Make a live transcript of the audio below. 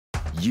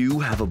You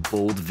have a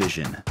bold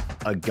vision,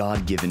 a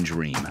God-given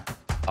dream,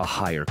 a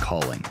higher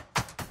calling.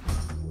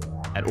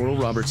 At Oral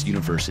Roberts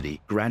University,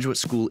 graduate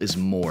school is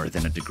more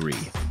than a degree.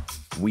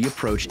 We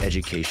approach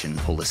education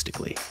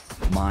holistically,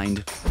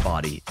 mind,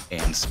 body,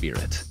 and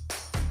spirit.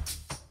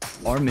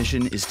 Our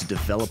mission is to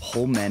develop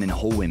whole men and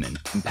whole women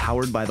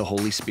empowered by the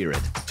Holy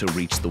Spirit to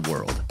reach the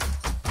world.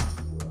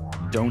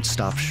 Don't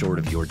stop short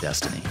of your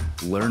destiny.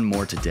 Learn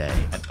more today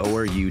at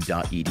oru.edu/grad.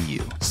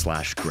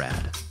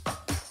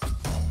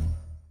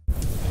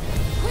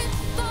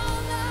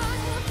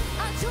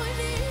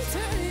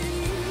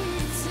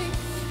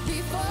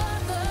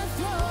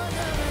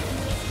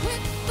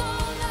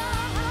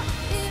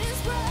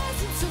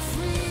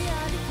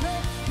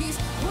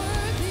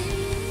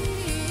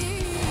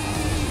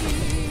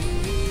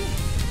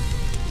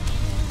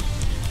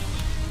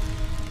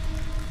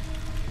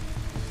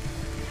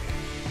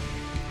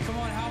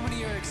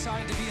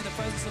 Excited to be in the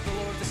presence of the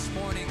Lord this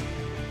morning.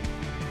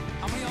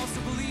 How many also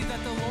believe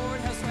that the Lord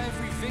has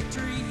every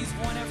victory? He's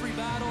won every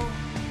battle.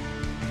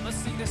 Let's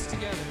sing this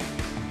together.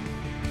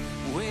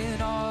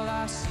 When all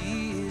I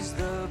see is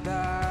the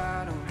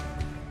battle,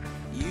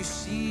 you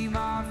see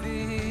my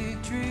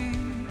victory.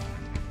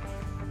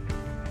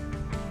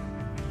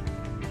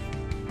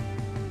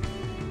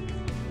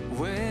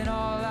 When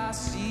all I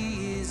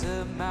see is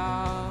a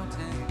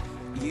mountain,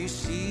 you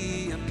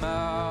see a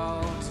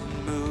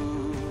mountain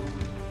move.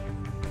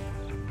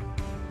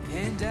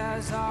 And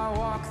as I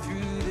walk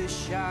through the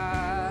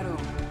shadow,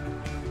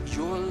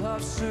 your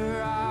love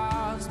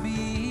surrounds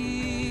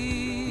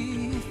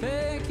me.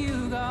 Thank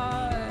you,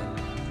 God.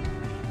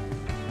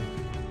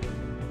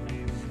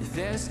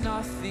 There's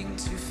nothing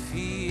to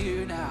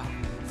fear now,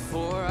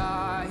 for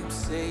I am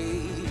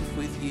safe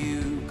with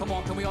you. Come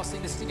on, can we all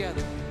sing this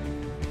together?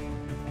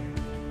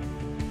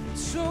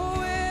 So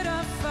when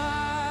I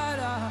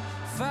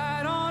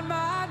fight on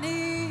my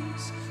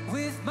knees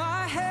with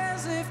my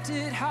hands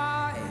lifted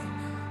high.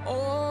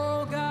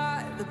 Oh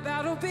God, the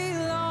battle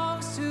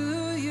belongs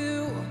to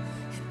you,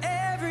 and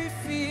every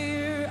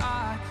fear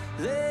I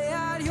lay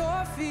at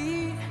your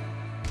feet.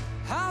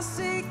 I'll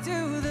sing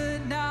through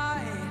the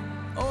night.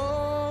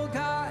 Oh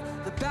God,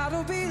 the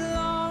battle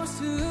belongs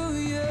to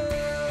you.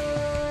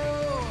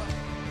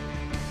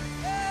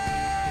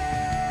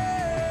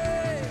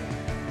 Hey.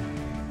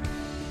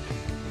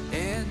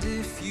 And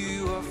if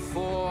you are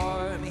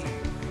for me,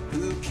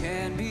 who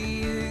can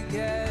be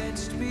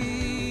against me?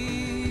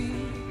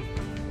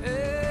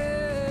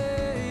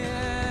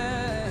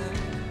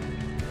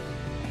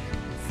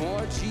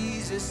 For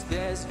Jesus,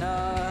 there's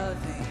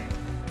nothing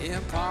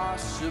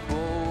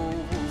impossible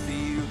for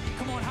you.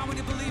 Come on, how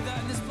many believe that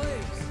in this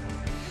place?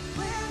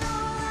 When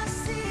all I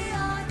see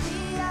are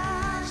the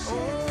ashes,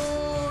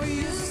 oh,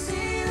 you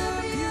see the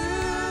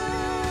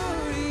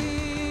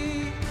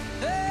beauty.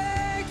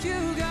 Thank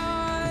you,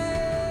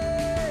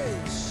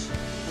 guys.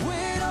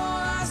 When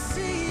all I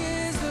see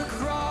is the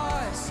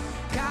cross,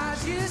 God,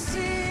 you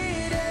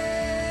see it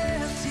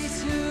empty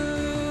too.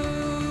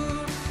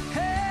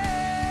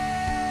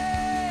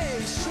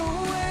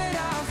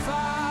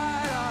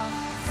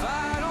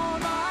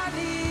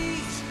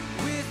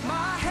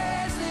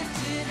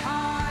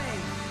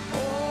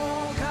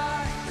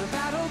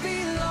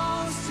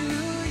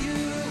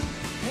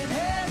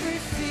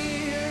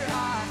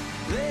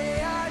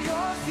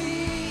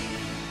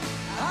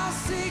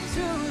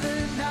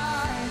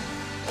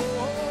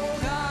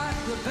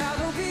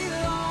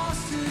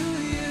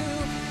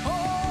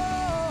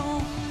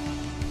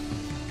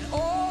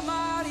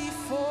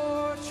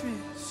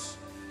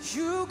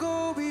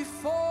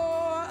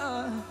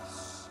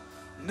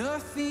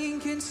 Nothing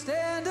can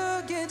stand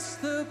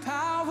against the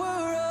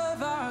power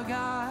of our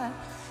God.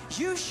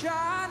 You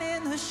shine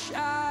in the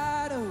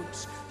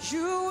shadows,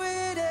 you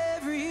win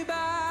every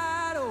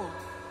battle.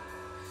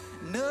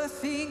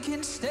 Nothing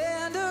can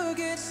stand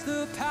against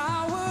the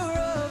power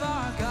of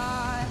our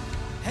God.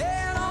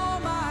 An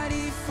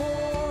almighty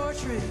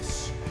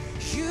fortress,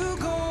 you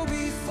go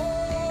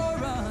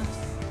before us.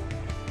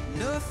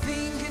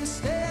 Nothing can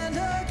stand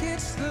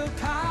against the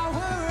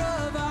power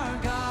of our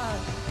God.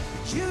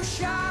 You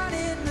shine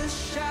in the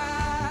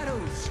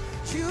shadows,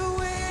 you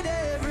win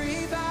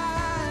every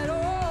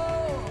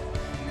battle.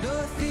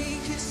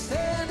 Nothing can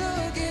stand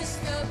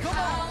against the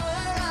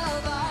power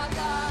of our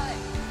God.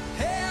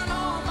 An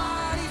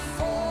almighty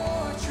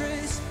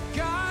fortress,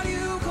 God,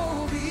 you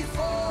go before.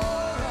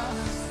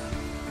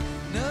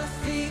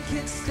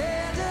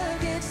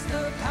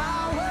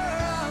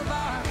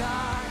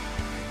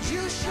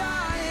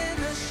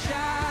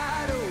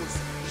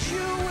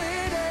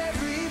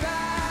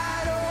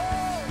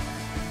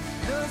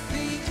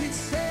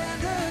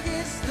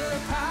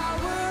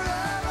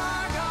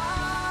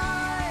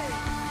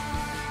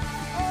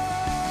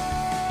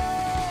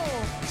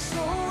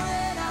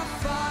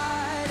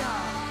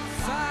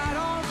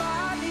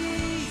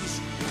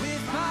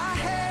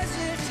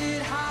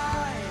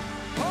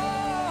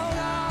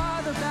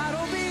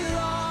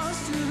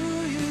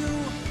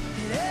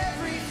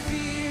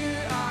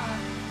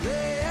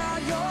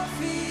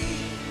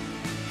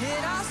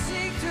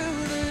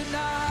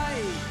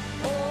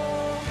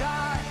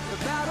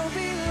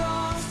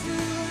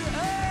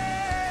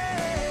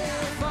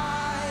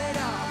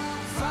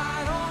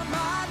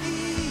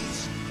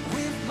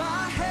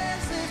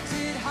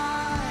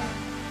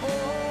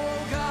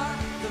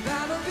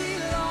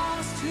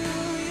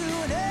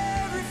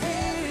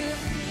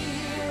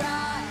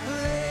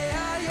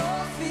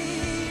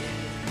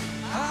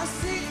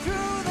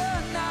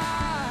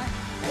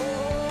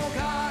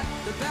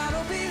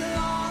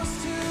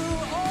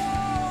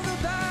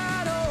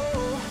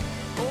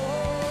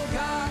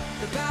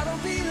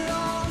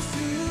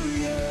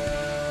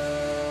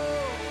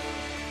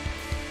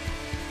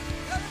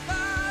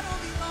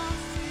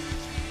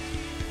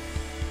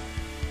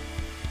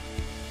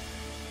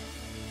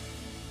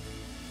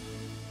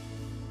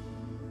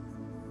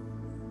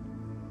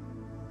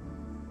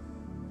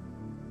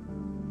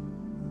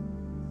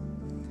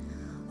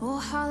 Oh,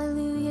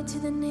 hallelujah to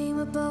the name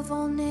above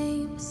all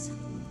names.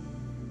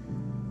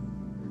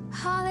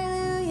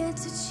 Hallelujah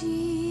to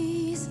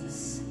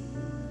Jesus.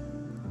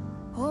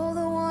 Oh,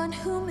 the one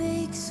who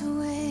makes a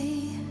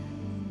way.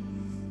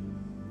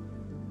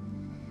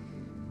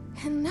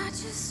 And I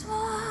just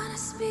want to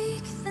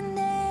speak the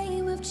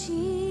name of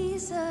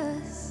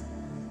Jesus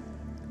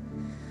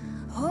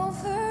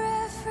over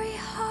every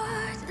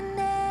heart and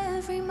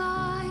every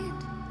mind.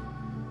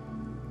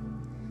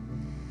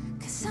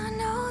 'Cause I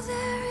know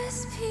there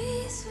is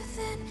peace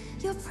within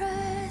your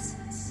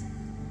presence.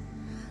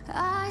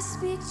 I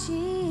speak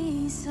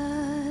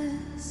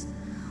Jesus.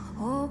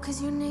 Oh,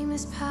 'cause your name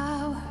is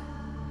power.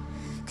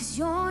 'Cause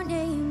your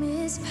name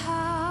is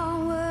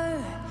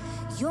power.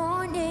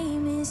 Your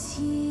name is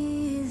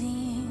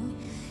healing.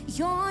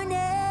 Your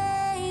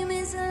name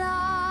is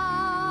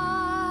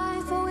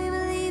life. Oh, we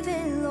believe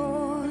it,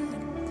 Lord.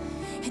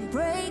 And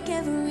break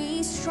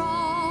every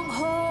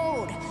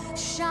stronghold.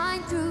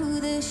 Shine through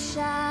the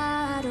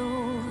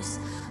shadows.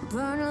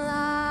 Burn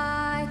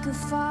like a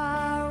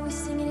fire. We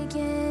sing it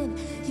again.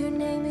 Your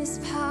name is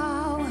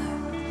power.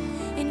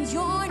 And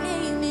your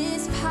name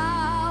is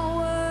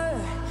power.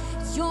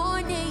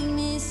 Your name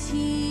is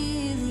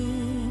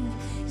healing.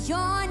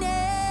 Your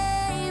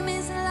name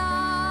is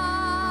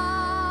life,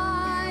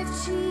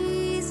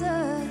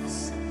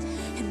 Jesus.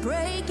 And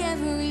break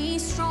every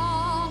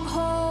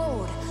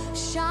stronghold.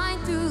 Shine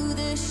through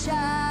the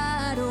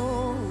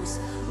shadows.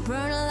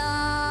 Burn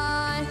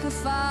like a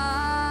fire.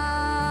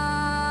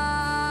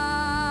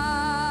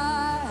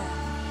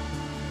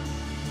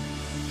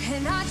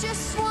 And I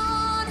just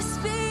want to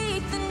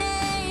speak the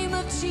name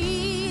of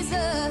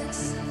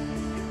Jesus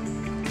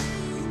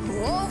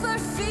over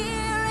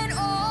fear and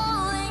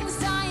all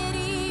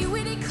anxiety. We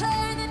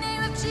declare the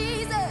name of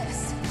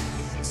Jesus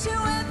to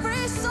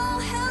every soul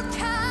held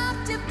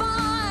captive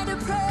by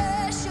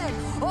depression.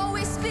 Oh,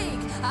 we speak,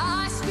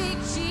 I speak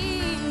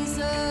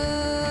Jesus.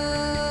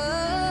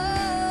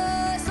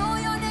 Oh,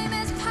 your name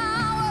is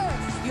power.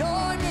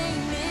 Your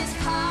name is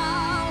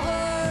power.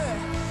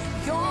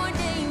 Your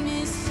name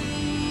is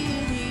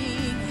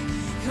healing.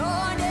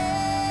 Your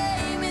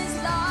name is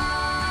life.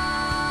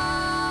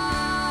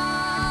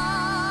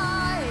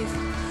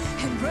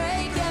 And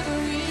break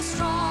every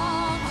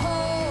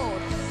stronghold.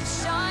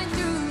 Shine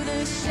through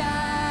the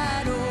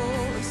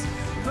shadows.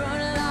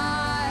 Burn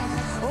alive.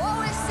 Oh,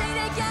 we sing it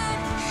again.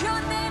 Your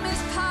name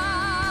is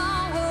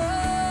power.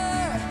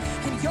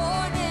 And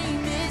your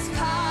name is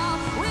power.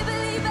 We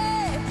believe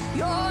it.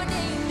 Your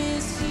name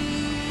is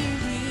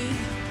healing.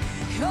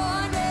 Your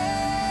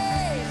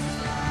name is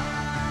life.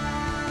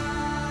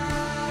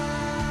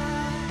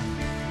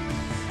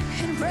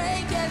 And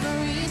break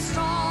every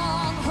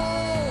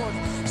stronghold.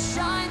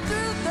 Shine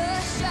through the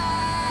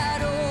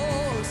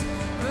shadows.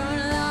 Burn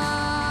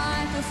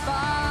like a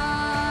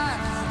fire.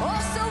 Oh,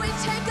 so we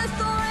take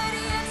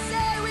authority and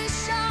say we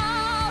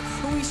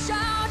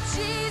shout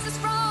Jesus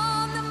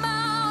from the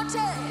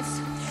mountains.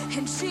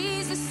 And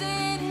Jesus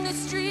in the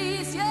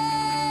streets,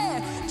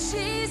 yeah.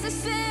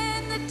 Jesus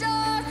in the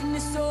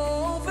darkness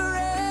over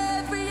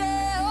every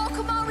day. Oh,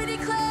 come on, we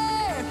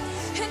declare.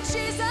 And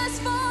Jesus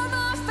for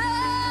my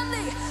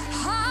family,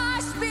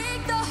 I speak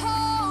the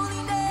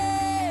holy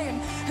name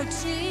of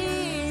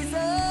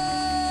Jesus.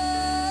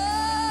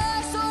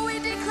 So we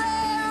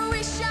declare,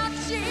 we shout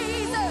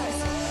Jesus.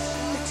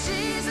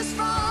 Jesus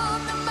from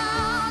the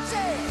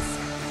mountains.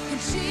 And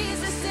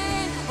Jesus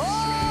in,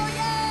 oh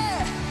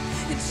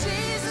yeah. And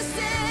Jesus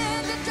in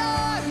the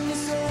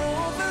darkness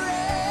over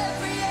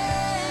every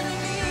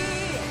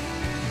enemy.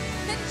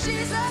 And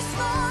Jesus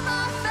for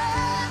my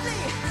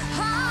family,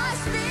 I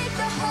speak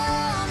the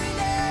holy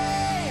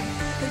name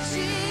of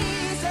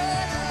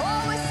Jesus.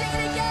 Oh, we sing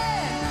it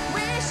again.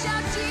 We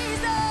shout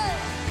Jesus.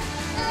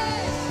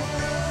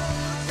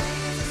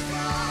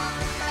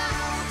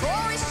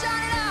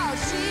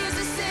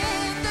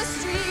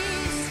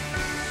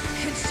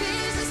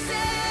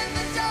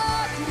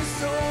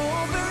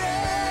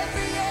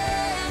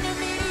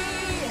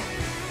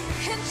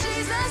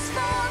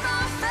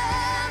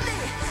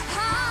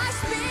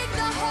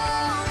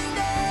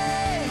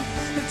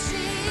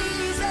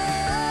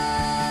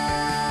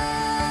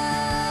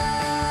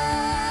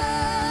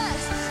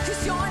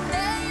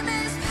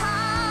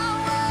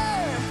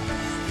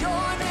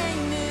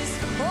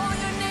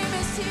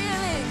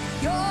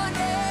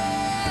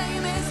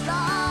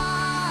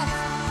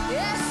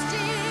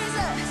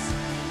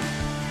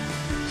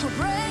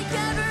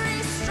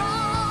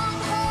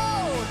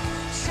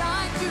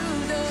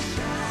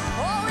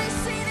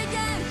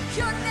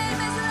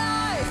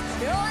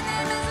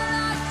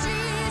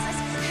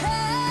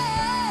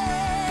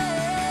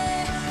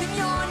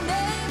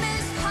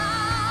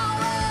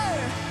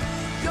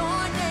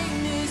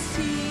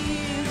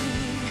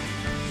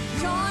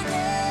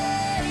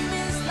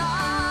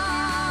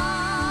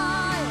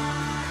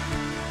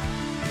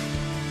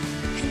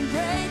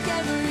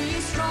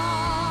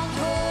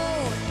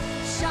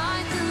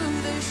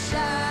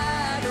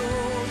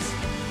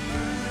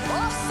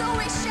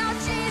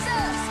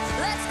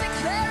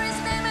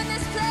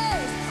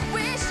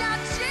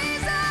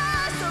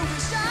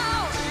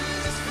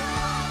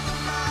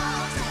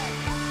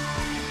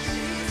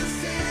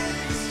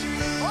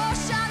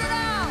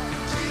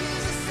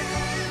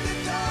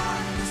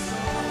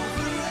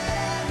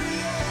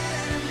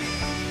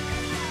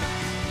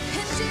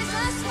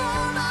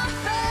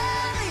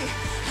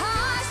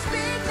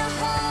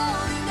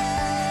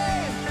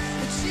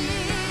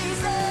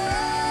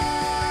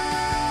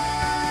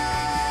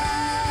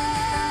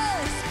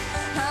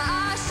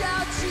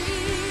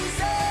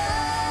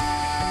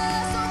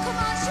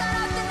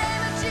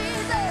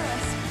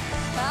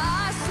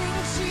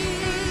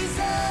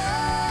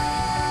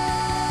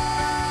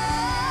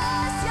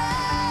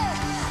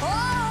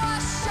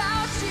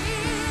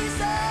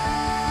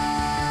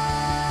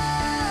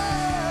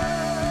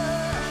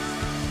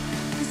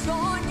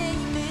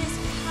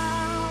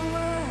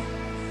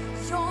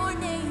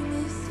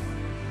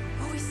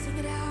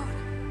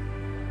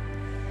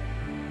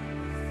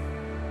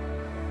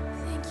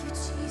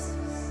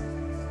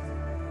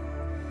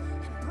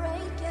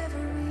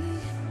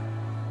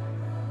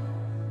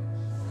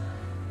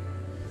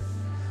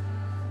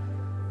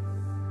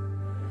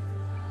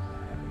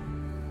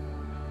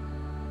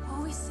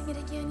 it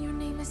again. Your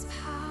name is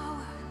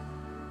power.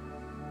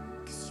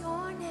 'Cause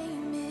your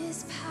name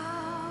is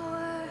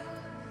power.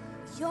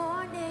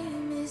 Your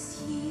name is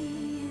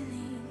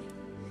healing.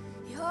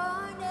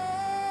 Your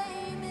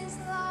name is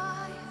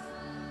life.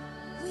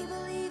 We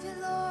believe it,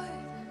 Lord.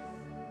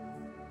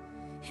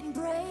 And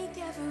break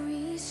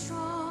every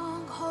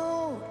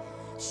stronghold.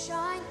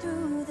 Shine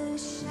through the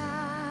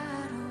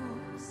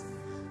shadows.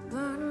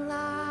 Burn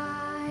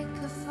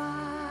like a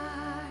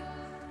fire.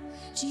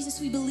 Jesus,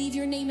 we believe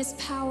your name is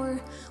power.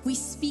 We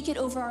speak it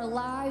over our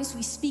lives.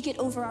 We speak it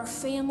over our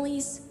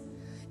families.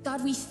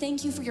 God, we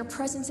thank you for your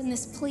presence in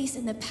this place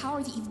and the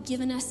power that you've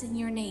given us in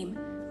your name.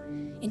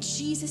 In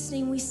Jesus'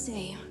 name we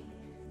say,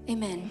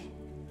 amen.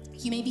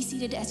 You may be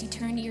seated as you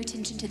turn your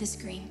attention to the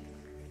screen.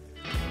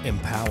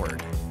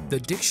 Empowered. The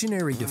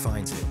dictionary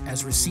defines it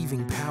as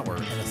receiving power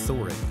and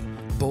authority,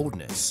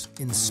 boldness,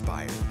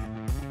 inspired.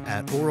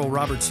 At Oral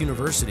Roberts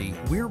University,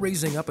 we're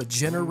raising up a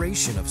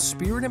generation of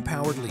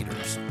spirit-empowered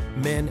leaders,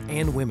 men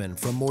and women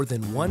from more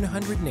than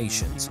 100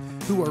 nations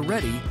who are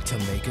ready to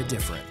make a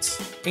difference.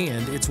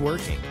 And it's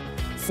working.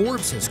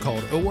 Forbes has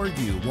called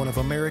ORU one of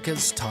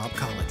America's top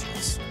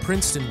colleges.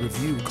 Princeton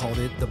Review called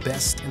it the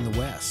best in the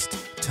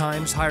West.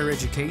 Times Higher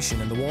Education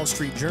and the Wall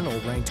Street Journal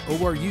ranked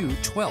ORU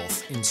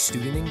 12th in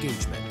student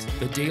engagement.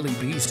 The Daily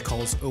Beast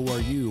calls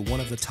ORU one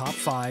of the top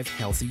 5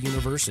 healthy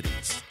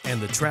universities.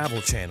 And the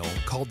Travel Channel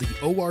called the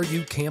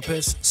ORU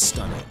campus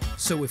stunning.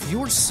 So if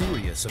you're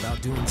serious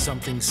about doing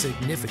something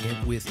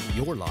significant with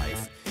your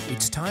life,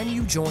 it's time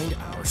you joined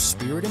our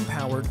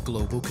spirit-empowered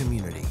global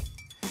community.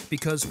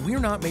 Because we're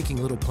not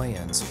making little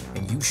plans,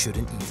 and you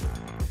shouldn't either.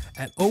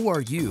 At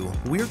ORU,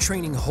 we're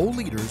training whole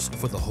leaders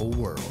for the whole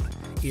world.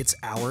 It's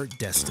our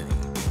destiny.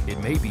 It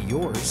may be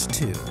yours,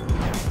 too.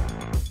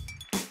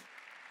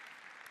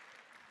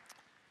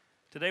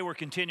 Today we're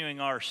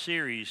continuing our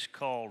series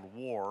called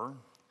War,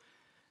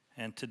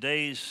 and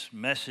today's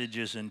message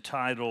is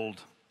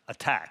entitled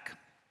Attack.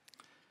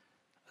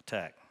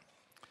 Attack.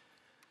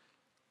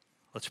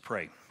 Let's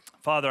pray.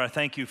 Father, I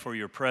thank you for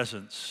your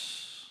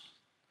presence.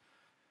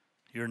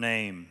 Your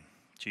name,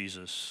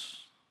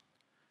 Jesus,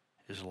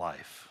 is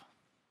life.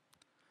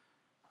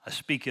 I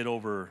speak it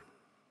over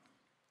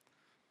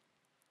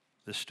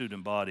this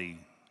student body,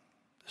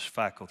 this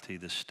faculty,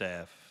 this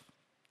staff,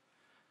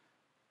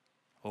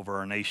 over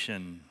our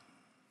nation,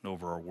 and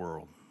over our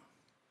world.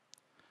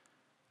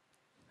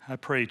 I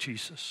pray,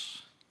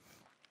 Jesus,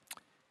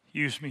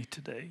 use me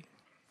today.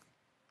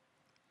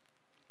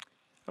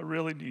 I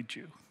really need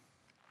you.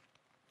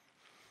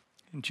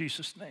 In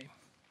Jesus' name,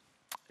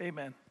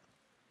 amen.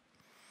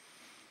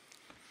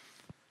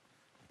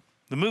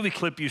 The movie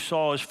clip you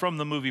saw is from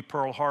the movie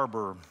Pearl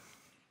Harbor.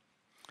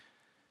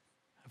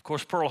 Of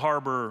course, Pearl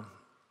Harbor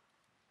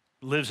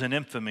lives in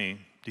infamy.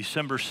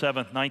 December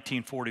 7th,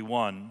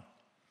 1941,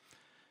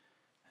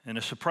 in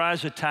a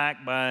surprise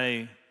attack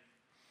by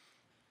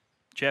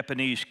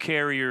Japanese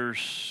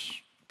carriers,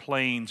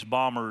 planes,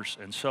 bombers,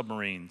 and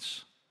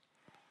submarines.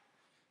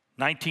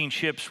 19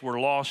 ships were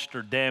lost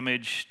or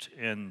damaged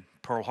in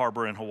Pearl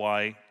Harbor in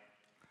Hawaii.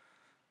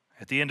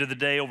 At the end of the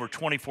day, over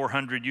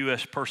 2,400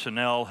 U.S.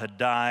 personnel had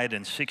died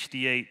and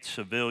 68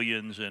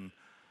 civilians and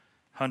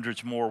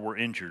hundreds more were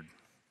injured.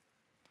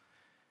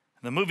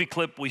 In the movie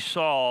clip we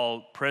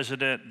saw,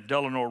 President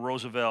Delano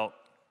Roosevelt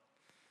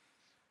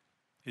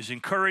is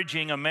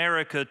encouraging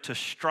America to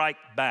strike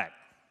back.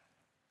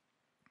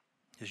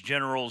 His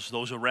generals,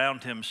 those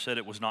around him, said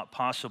it was not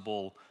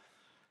possible,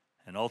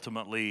 and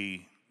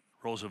ultimately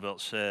Roosevelt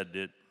said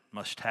it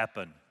must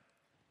happen.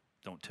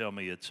 Don't tell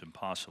me it's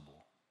impossible.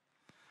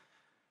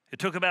 It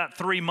took about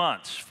 3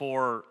 months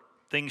for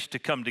things to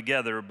come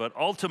together, but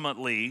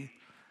ultimately,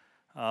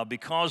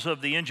 because of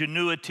the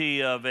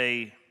ingenuity of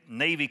a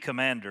Navy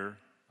commander,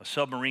 a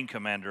submarine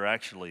commander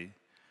actually,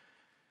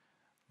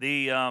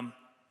 a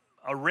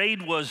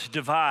raid was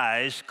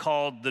devised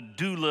called the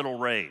Doolittle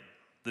Raid.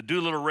 The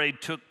Doolittle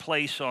Raid took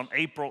place on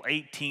April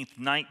 18th,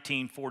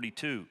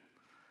 1942.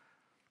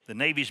 The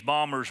Navy's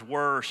bombers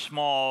were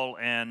small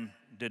and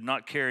did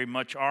not carry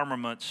much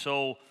armament,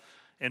 so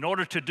in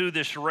order to do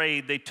this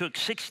raid, they took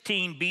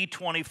 16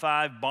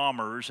 B-25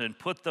 bombers and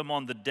put them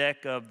on the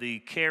deck of the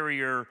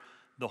carrier,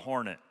 the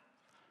Hornet.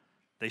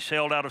 They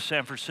sailed out of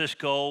San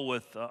Francisco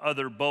with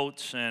other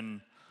boats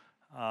and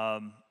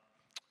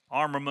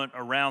armament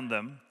around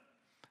them,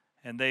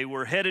 and they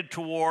were headed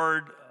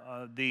toward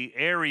the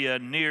area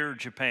near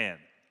Japan.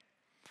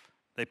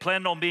 They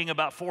planned on being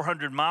about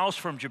 400 miles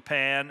from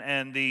Japan,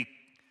 and the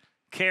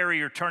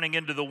carrier turning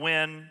into the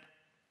wind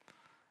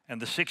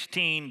and the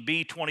 16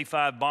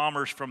 B-25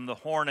 bombers from the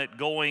Hornet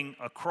going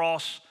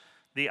across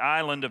the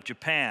island of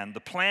Japan. The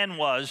plan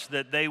was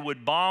that they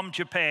would bomb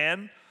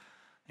Japan,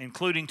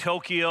 including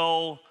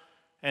Tokyo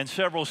and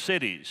several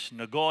cities,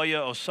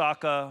 Nagoya,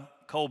 Osaka,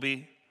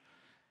 Kobe,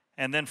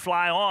 and then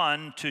fly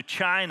on to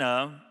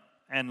China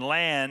and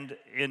land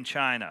in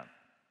China.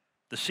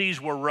 The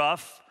seas were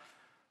rough.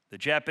 The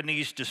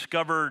Japanese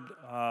discovered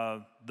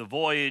the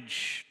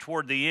voyage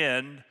toward the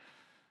end,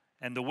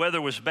 and the weather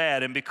was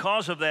bad. And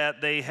because of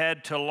that, they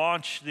had to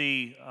launch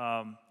the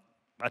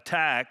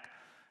attack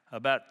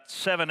about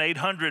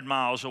 700-800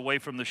 miles away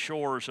from the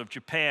shores of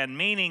Japan,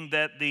 meaning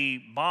that the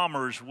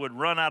bombers would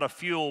run out of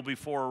fuel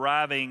before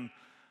arriving,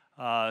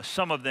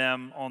 some of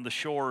them, on the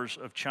shores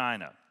of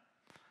China.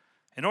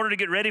 In order to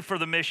get ready for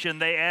the mission,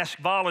 they asked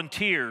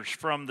volunteers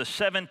from the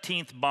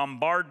 17th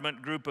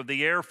Bombardment Group of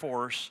the Air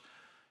Force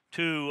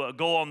to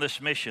go on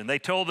this mission. They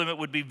told them it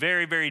would be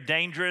very, very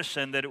dangerous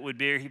and that it would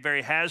be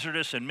very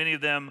hazardous and many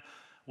of them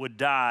would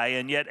die.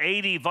 And yet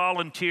 80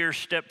 volunteers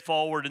stepped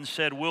forward and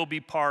said, we'll be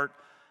part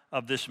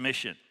of this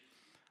mission.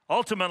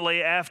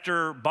 Ultimately,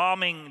 after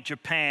bombing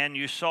Japan,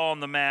 you saw on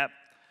the map,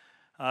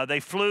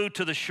 they flew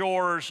to the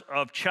shores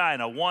of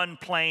China. One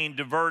plane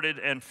diverted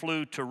and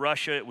flew to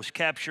Russia. It was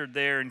captured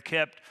there and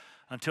kept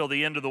until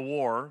the end of the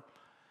war.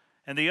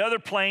 And the other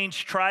planes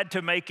tried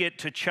to make it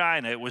to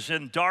China. It was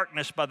in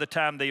darkness by the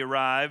time they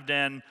arrived,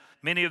 and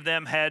many of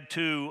them had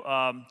to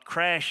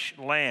crash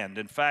land.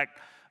 In fact,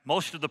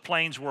 most of the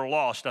planes were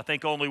lost. I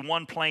think only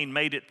one plane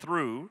made it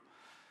through.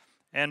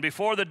 And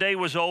before the day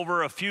was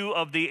over, a few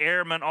of the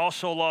airmen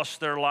also lost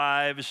their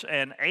lives,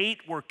 and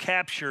 8 were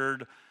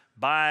captured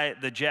by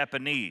the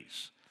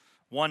Japanese.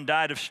 1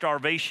 died of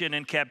starvation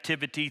in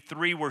captivity,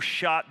 3 were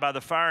shot by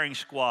the firing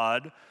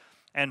squad,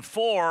 and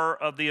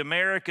 4 of the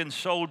American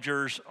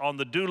soldiers on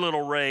the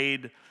Doolittle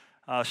raid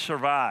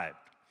survived.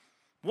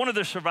 One of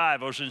the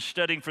survivors, in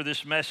studying for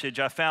this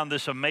message, I found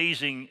this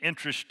amazing,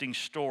 interesting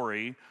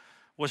story,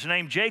 was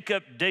named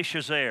Jacob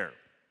Deshazer.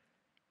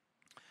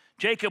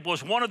 Jacob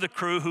was one of the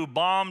crew who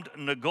bombed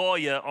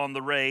Nagoya on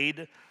the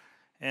raid,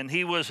 and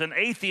he was an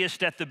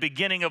atheist at the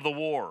beginning of the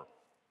war.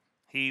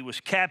 He was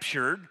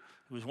captured.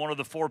 He was one of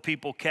the 4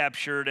 people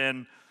captured,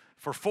 and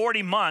for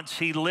 40 months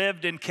he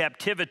lived in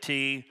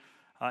captivity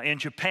in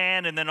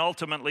Japan and then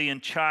ultimately in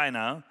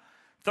China.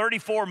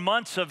 34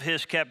 months of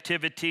his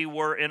captivity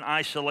were in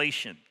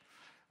isolation.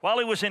 While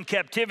he was in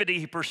captivity,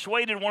 he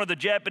persuaded one of the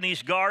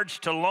Japanese guards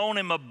to loan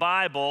him a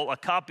Bible, a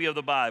copy of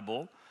the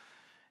Bible.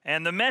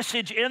 And the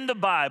message in the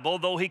Bible,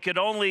 though he could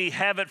only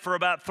have it for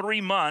about 3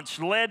 months,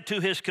 led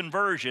to his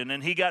conversion,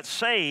 and he got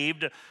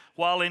saved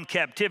while in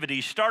captivity.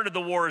 He started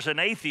the war as an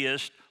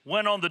atheist,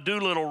 went on the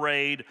Doolittle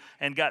raid,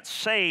 and got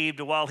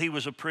saved while he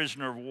was a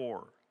prisoner of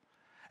war.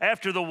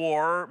 After the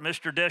war,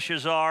 Mr.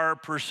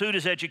 Deshazer pursued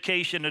his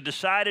education and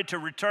decided to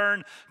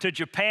return to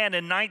Japan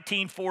in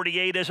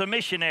 1948 as a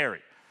missionary.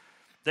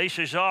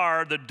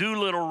 Deshazer, the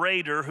Doolittle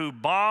raider who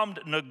bombed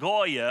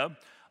Nagoya,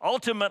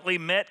 ultimately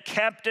met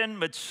Captain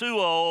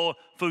Mitsuo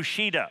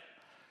Fuchida.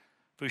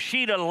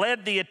 Fuchida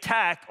led the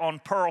attack on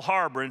Pearl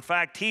Harbor. In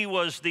fact, he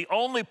was the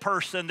only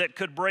person that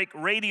could break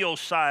radio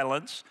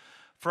silence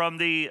from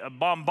the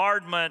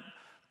bombardment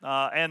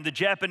and the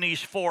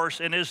Japanese force,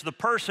 and is the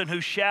person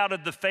who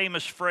shouted the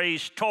famous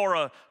phrase,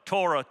 Tora,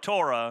 Tora,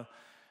 Tora,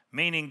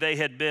 meaning they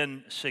had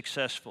been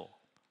successful.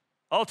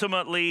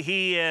 Ultimately,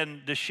 he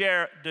and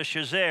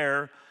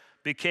Deshazer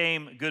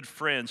became good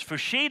friends.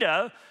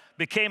 Fuchida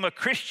became a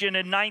Christian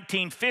in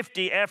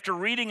 1950 after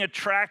reading a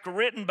tract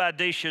written by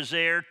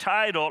Deshazer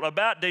titled,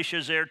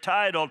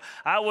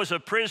 I Was a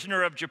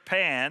Prisoner of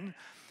Japan.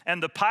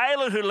 And the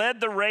pilot who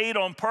led the raid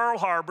on Pearl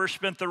Harbor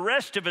spent the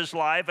rest of his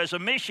life as a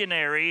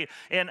missionary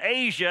in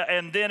Asia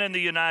and then in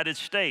the United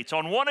States.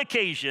 On one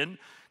occasion,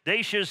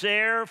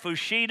 Deshazer,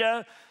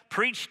 Fuchida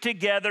preached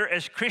together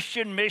as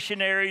Christian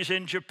missionaries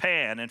in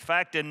Japan. In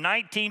fact, in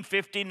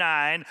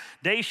 1959,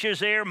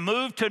 Deshazer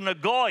moved to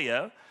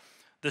Nagoya,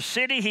 the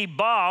city he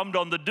bombed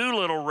on the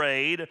Doolittle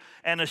raid,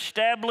 and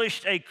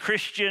established a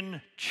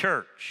Christian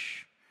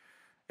church.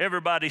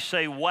 Everybody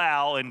say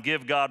wow and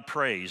give God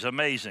praise.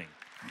 Amazing.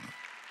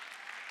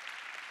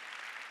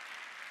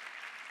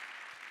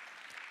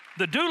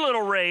 The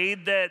Doolittle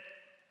raid that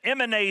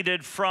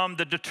emanated from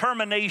the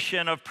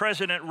determination of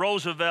President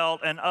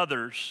Roosevelt and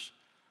others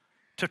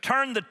to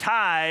turn the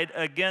tide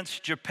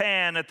against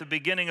Japan at the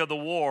beginning of the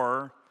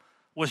war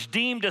was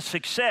deemed a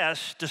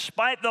success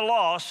despite the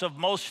loss of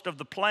most of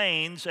the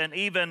planes and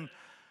even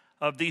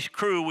of these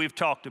crew we've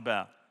talked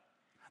about.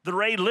 The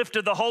raid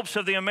lifted the hopes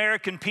of the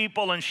American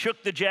people and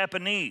shook the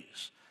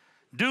Japanese.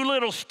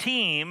 Doolittle's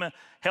team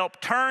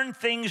helped turn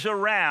things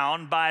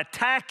around by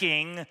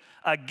attacking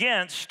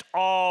against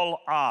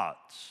all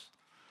odds.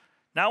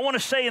 Now, I want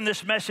to say in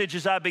this message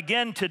as I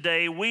begin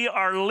today, we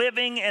are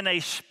living in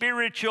a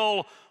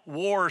spiritual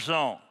war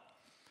zone.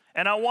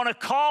 And I want to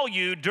call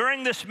you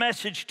during this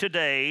message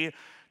today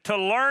to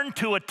learn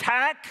to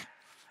attack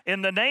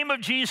in the name of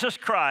Jesus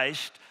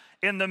Christ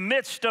in the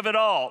midst of it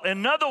all.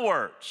 In other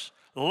words,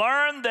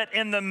 learn that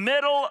in the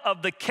middle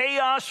of the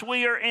chaos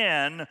we are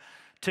in,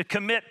 to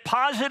commit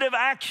positive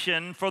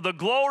action for the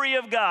glory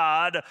of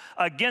God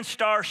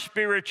against our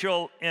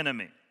spiritual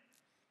enemy.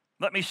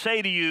 Let me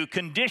say to you,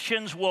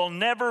 conditions will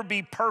never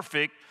be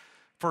perfect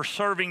for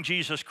serving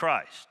Jesus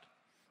Christ.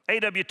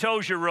 A.W.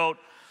 Tozer wrote,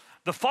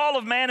 "The fall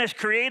of man has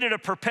created a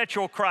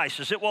perpetual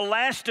crisis. It will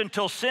last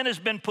until sin has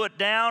been put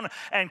down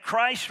and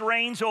Christ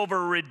reigns over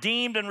a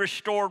redeemed and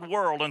restored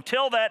world.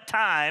 Until that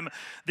time,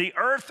 the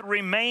earth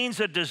remains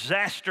a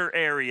disaster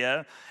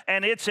area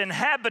and its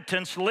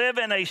inhabitants live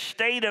in a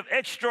state of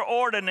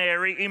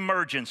extraordinary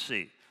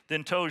emergency."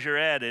 Then Tozer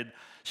added,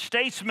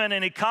 Statesmen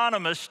and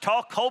economists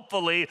talk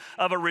hopefully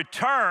of a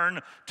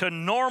return to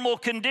normal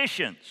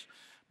conditions.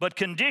 But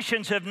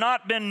conditions have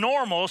not been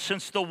normal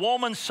since the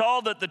woman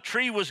saw that the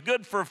tree was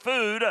good for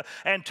food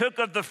and took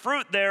of the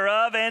fruit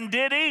thereof and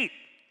did eat.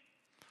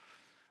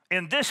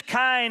 In this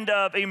kind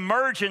of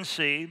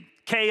emergency,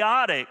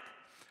 chaotic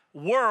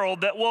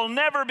world that will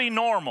never be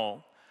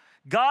normal,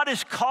 God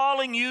is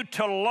calling you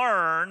to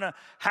learn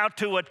how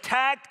to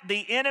attack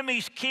the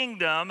enemy's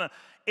kingdom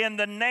in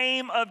the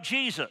name of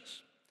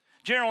Jesus.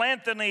 General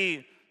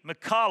Anthony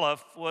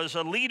McAuliffe was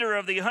a leader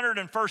of the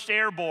 101st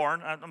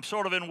Airborne. I'm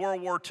sort of in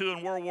World War II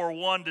and World War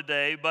I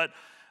today, but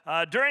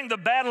during the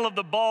Battle of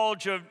the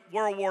Bulge of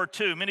World War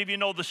II, many of you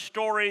know the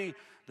story.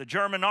 The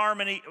German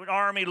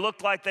army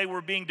looked like they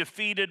were being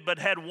defeated, but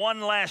had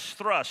one last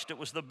thrust. It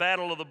was the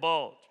Battle of the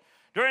Bulge.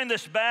 During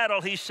this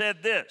battle, he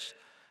said this,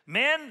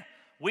 "Men,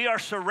 we are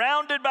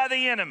surrounded by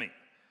the enemy.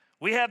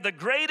 We have the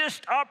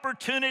greatest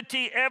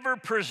opportunity ever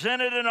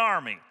presented an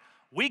army.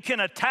 We can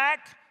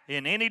attack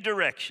in any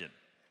direction."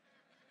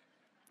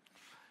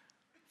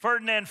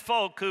 Ferdinand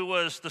Foch, who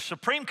was the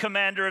supreme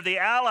commander of the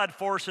Allied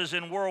forces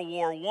in World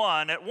War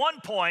I, at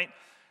one point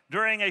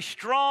during a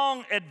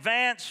strong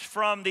advance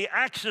from the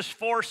Axis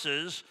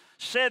forces,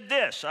 said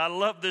this. I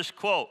love this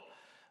quote.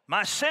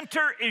 "My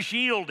center is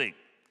yielding.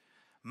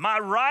 My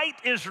right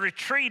is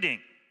retreating.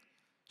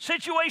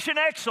 Situation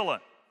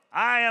excellent.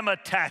 I am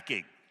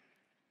attacking."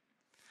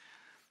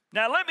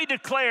 Now let me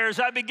declare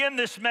as I begin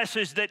this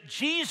message that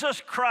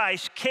Jesus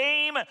Christ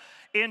came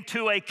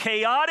into a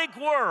chaotic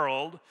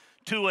world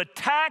to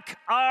attack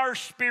our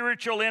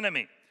spiritual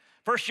enemy.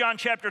 1 John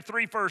chapter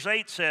 3 verse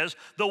 8 says,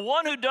 "The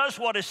one who does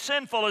what is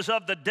sinful is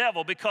of the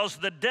devil, because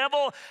the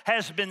devil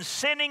has been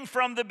sinning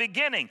from the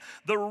beginning."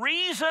 The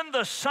reason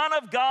the Son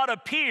of God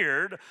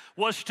appeared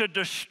was to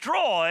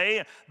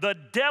destroy the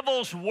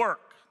devil's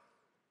work.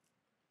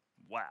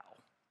 Wow.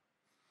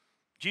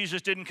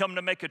 Jesus didn't come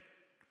to make a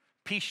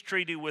peace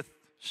treaty with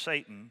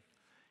Satan.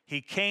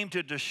 He came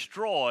to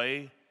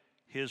destroy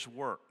his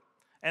work.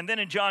 And then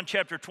in John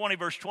chapter 20,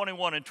 verse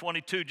 21 and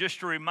 22, just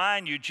to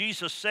remind you,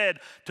 Jesus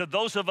said to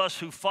those of us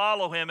who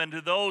follow him and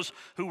to those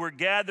who were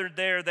gathered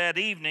there that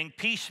evening,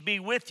 "Peace be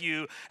with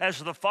you. As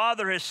the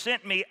Father has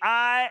sent me,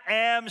 I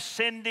am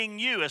sending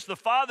you." As the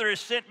Father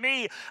has sent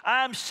me,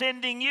 I'm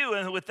sending you.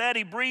 And with that,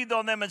 he breathed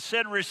on them and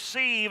said,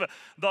 "Receive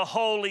the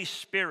Holy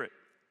Spirit."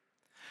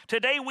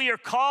 Today we are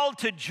called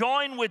to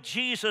join with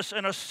Jesus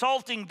in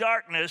assaulting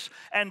darkness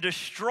and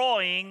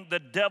destroying the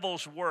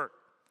devil's work.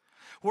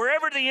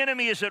 Wherever the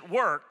enemy is at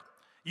work,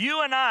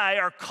 you and I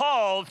are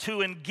called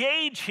to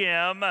engage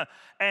him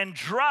and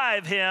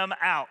drive him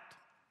out.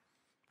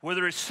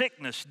 Whether it's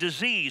sickness,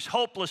 disease,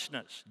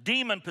 hopelessness,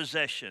 demon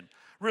possession,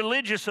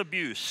 religious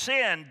abuse,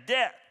 sin,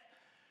 death.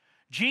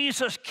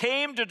 Jesus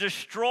came to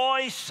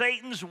destroy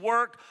Satan's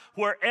work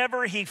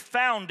wherever he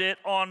found it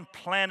on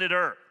planet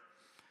Earth.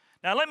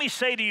 Now let me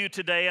say to you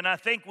today, and I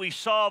think we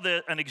saw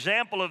an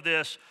example of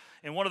this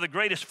in one of the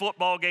greatest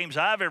football games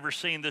I've ever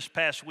seen this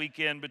past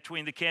weekend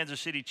between the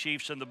Kansas City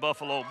Chiefs and the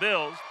Buffalo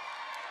Bills,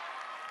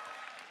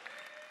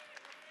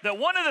 that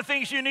one of the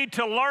things you need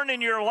to learn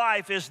in your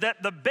life is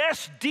that the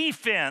best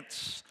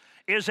defense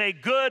is a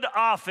good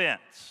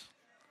offense.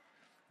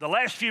 The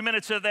last few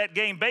minutes of that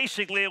game,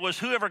 basically, it was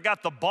whoever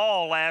got the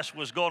ball last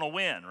was going to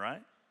win,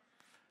 right?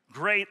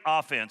 Great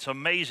offense,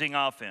 amazing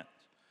offense.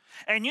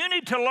 And you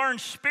need to learn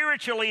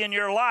spiritually in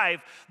your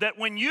life that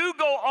when you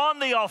go on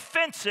the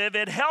offensive,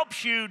 it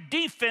helps you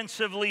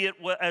defensively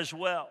as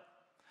well.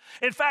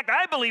 In fact,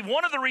 I believe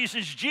one of the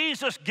reasons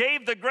Jesus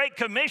gave the Great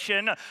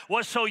Commission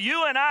was so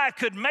you and I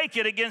could make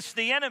it against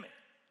the enemy.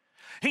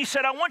 He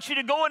said, "I want you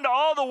to go into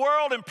all the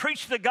world and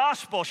preach the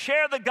gospel,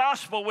 share the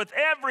gospel with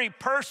every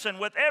person,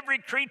 with every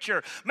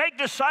creature, make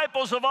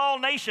disciples of all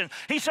nations."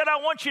 He said, "I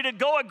want you to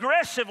go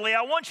aggressively.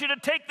 I want you to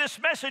take this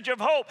message of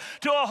hope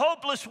to a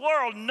hopeless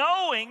world,"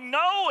 knowing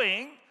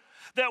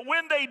that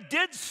when they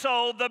did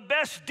so, the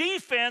best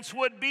defense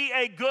would be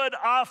a good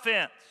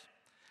offense.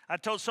 I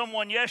told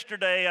someone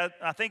yesterday,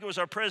 I think it was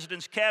our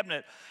president's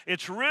cabinet,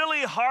 it's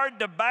really hard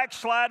to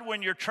backslide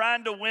when you're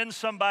trying to win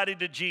somebody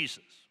to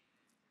Jesus.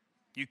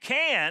 You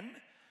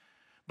can,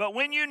 but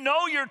when you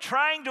know you're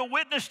trying to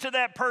witness to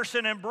that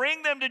person and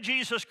bring them to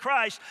Jesus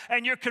Christ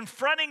and you're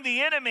confronting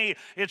the enemy,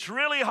 it's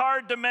really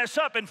hard to mess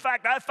up. In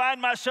fact, I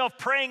find myself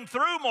praying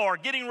through more,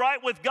 getting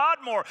right with God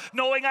more,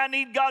 knowing I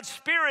need God's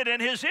Spirit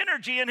and His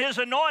energy and His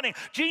anointing.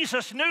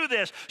 Jesus knew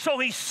this, so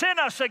He sent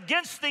us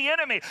against the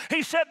enemy.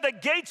 He said the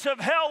gates of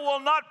hell will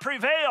not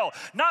prevail,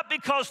 not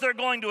because they're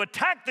going to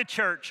attack the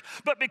church,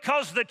 but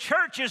because the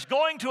church is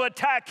going to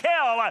attack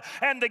hell,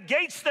 and the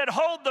gates that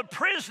hold the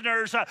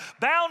prisoners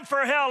bound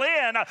for hell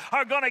in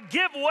are going to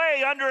give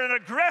way under an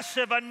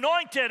aggressive,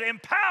 anointed,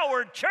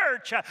 empowered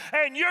church,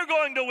 and you're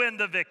going to win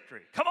the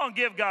victory. Come on,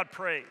 give God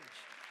praise.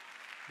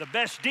 The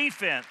best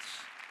defense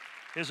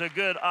is a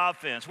good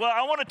offense. Well,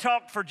 I want to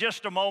talk for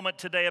just a moment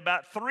today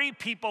about 3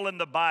 people in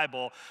the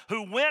Bible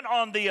who went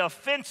on the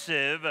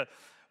offensive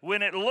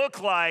when it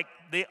looked like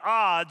the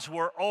odds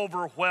were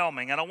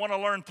overwhelming. And I want to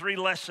learn 3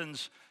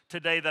 lessons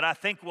today that I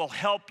think will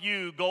help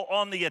you go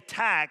on the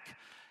attack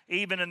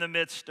even in the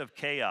midst of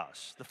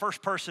chaos. The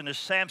first person is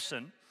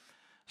Samson.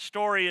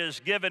 Story is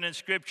given in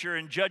Scripture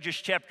in Judges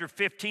chapter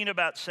 15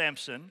 about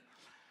Samson.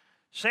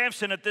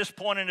 Samson at this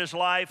point in his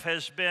life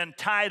has been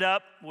tied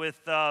up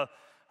with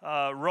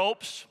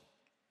ropes,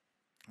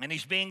 and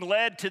he's being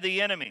led to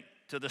the enemy,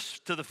 to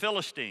the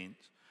Philistines.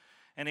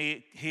 And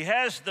he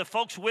has the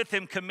folks with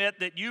him commit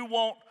that you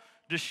won't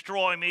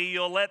destroy me,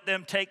 you'll let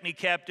them take me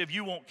captive,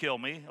 you won't kill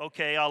me.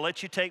 Okay, I'll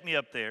let you take me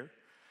up there.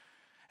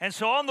 And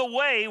so on the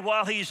way,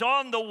 while he's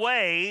on the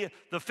way,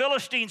 the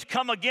Philistines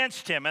come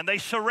against him and they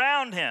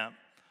surround him.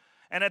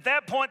 And at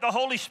that point, the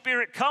Holy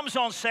Spirit comes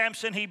on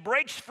Samson. He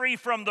breaks free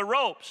from the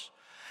ropes.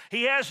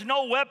 He has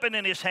no weapon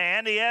in his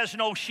hand. He has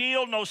no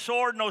shield, no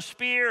sword, no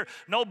spear,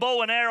 no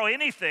bow and arrow,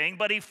 anything.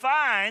 But he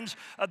finds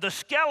the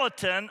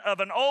skeleton of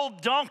an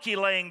old donkey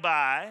laying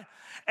by,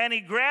 and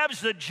he grabs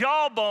the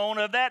jawbone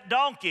of that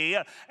donkey,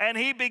 and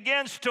he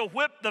begins to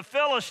whip the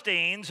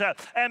Philistines.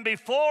 And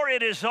before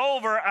it is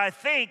over, I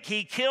think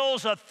he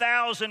kills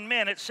 1,000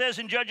 men. It says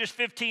in Judges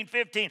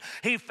 15:15,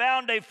 he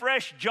found a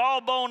fresh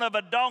jawbone of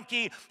a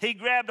donkey. He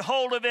grabbed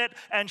hold of it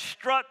and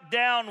struck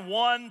down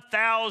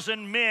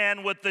 1,000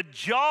 men with the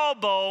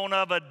jawbone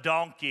of a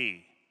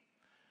donkey.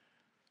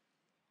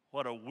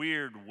 What a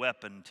weird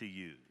weapon to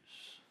use.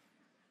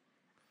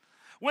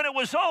 When it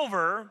was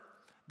over,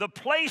 the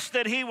place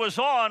that he was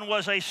on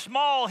was a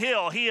small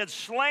hill. He had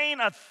slain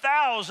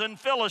 1,000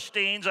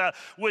 Philistines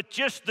with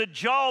just the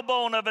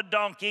jawbone of a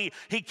donkey.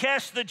 He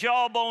cast the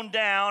jawbone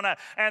down,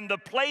 and the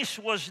place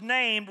was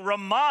named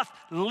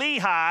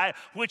Ramoth-Lehi,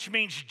 which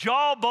means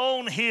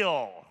jawbone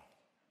hill.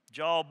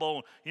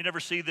 Jawbone. You never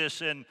see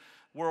this in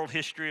world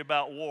history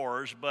about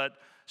wars, but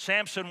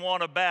Samson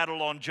won a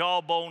battle on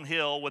Jawbone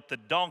Hill with the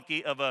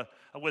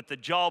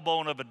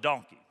jawbone of a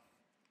donkey.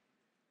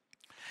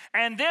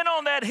 And then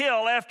on that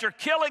hill, after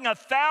killing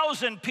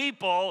 1,000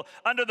 people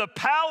under the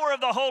power of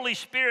the Holy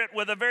Spirit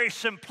with a very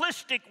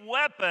simplistic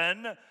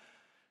weapon,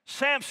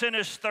 Samson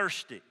is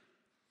thirsty.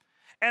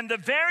 And the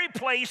very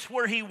place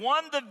where he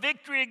won the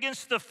victory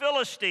against the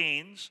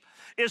Philistines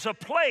is a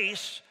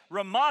place,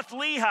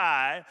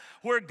 Ramoth-Lehi,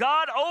 where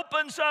God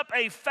opens up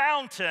a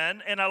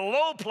fountain in a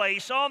low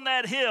place on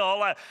that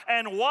hill,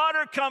 and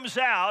water comes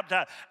out,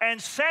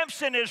 and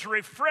Samson is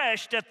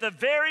refreshed at the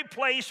very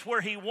place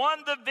where he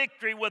won the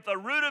victory with a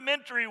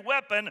rudimentary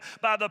weapon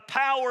by the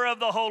power of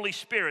the Holy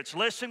Spirit.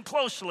 Listen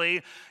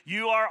closely.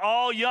 You are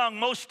all young.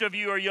 Most of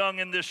you are young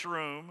in this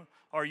room,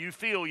 or you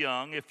feel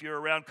young if you're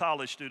around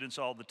college students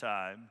all the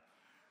time.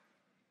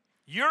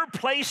 Your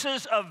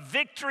places of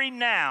victory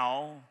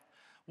now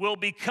will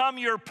become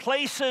your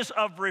places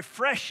of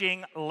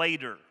refreshing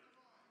later.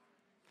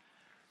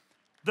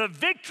 The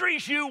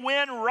victories you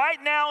win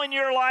right now in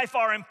your life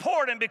are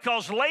important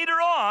because later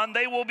on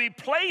they will be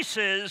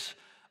places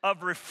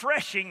of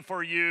refreshing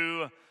for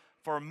you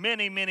for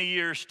many, many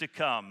years to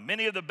come.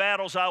 Many of the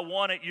battles I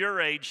won at your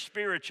age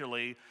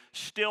spiritually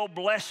still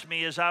bless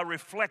me as I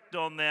reflect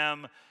on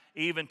them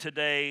even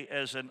today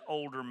as an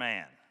older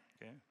man.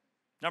 Okay?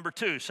 Number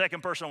two,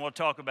 second person I want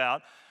to talk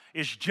about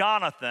is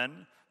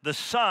Jonathan, the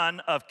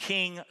son of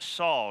King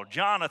Saul.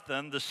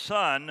 Jonathan, the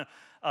son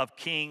of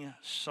King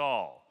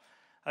Saul.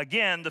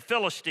 Again, the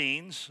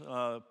Philistines,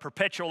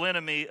 perpetual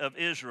enemy of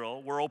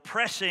Israel, were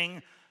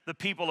oppressing the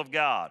people of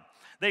God.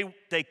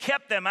 They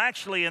kept them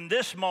actually in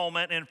this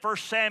moment in 1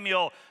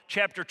 Samuel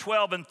chapter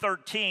 12 and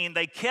 13.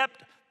 They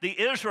kept the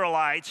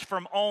Israelites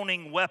from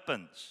owning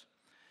weapons.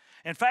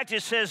 In fact,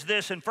 it says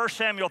this in 1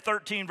 Samuel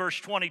 13 verse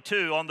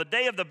 22, on the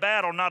day of the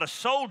battle, not a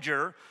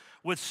soldier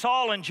with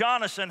Saul and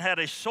Jonathan had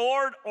a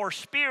sword or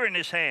spear in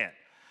his hand.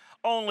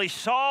 Only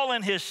Saul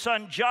and his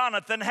son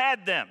Jonathan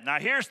had them. Now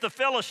here's the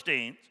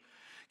Philistines.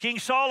 King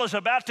Saul is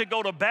about to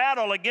go to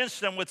battle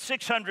against them with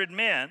 600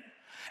 men.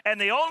 And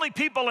the only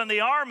people in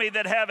the army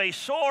that have a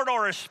sword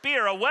or a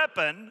spear, a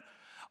weapon,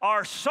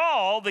 are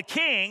Saul, the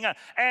king,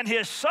 and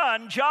his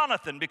son,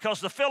 Jonathan, because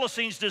the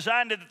Philistines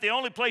designed it that the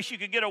only place you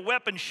could get a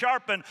weapon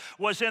sharpened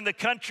was in the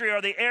country or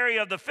the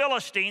area of the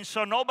Philistines,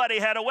 so nobody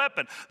had a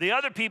weapon. The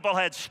other people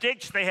had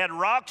sticks, they had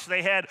rocks,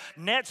 they had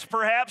nets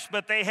perhaps,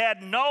 but they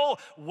had no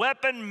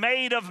weapon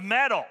made of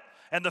metal.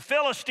 And the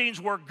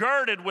Philistines were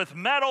girded with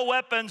metal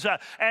weapons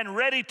and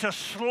ready to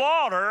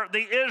slaughter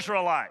the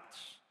Israelites.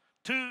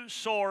 2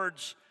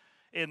 swords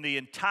in the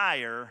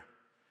entire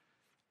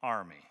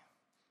army.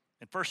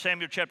 In 1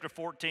 Samuel chapter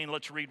 14,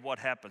 let's read what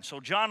happened. So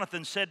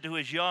Jonathan said to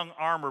his young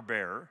armor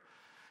bearer,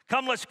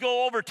 "Come, let's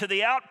go over to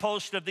the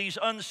outpost of these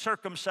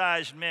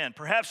uncircumcised men.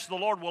 Perhaps the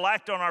Lord will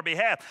act on our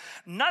behalf.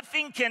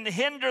 Nothing can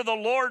hinder the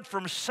Lord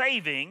from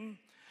saving,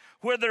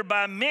 whether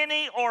by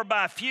many or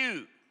by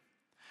few.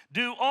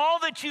 Do all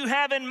that you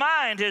have in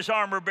mind," his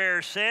armor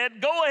bearer said.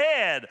 "Go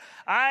ahead.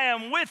 I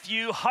am with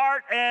you,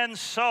 heart and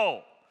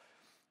soul."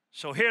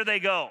 So here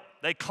they go.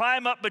 They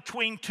climb up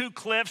between two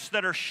cliffs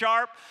that are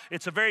sharp.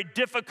 It's a very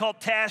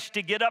difficult task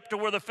to get up to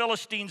where the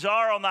Philistines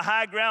are on the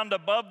high ground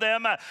above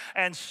them.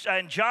 And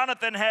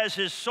Jonathan has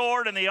his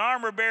sword, and the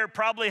armor bearer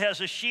probably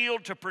has a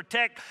shield to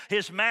protect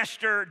his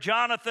master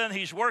Jonathan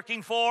he's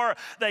working for.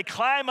 They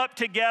climb up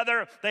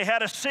together. They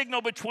had a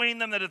signal between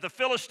them that if the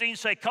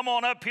Philistines say, come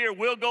on up here,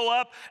 we'll go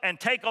up and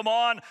take them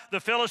on. The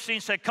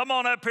Philistines say, come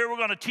on up here, we're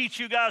going to teach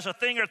you guys a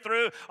thing or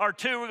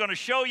two. We're going to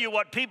show you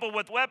what people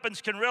with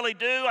weapons can really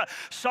do.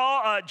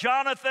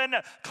 Jonathan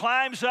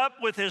climbs up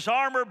with his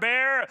armor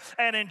bearer,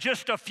 and in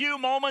just a few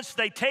moments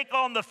they take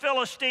on the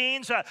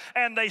Philistines,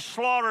 and they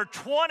slaughter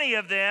 20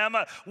 of them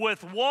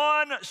with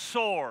one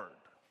sword.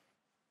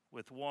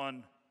 With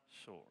one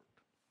sword.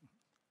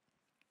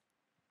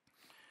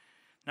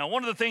 Now,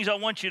 one of the things I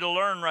want you to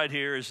learn right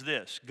here is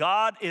this: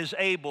 God is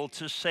able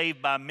to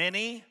save by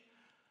many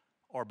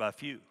or by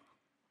few.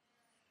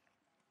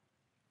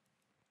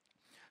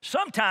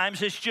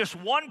 Sometimes it's just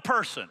one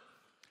person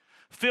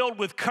filled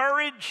with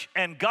courage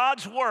and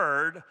God's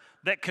word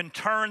that can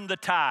turn the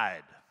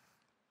tide.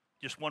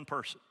 Just one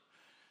person.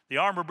 The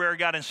armor bearer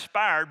got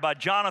inspired by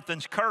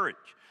Jonathan's courage.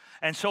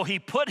 And so he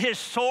put his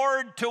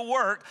sword to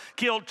work,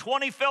 killed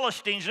 20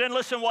 Philistines. Then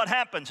listen what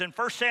happens. In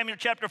 1 Samuel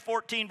chapter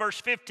 14,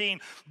 verse 15,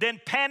 then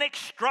panic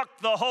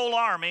struck the whole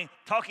army,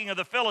 talking of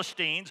the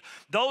Philistines,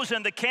 those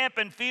in the camp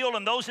and field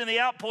and those in the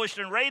outpost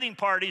and raiding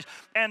parties,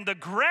 and the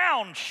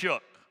ground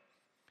shook.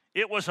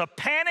 It was a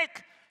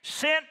panic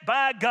sent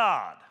by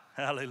God.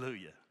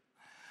 Hallelujah.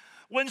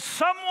 When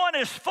someone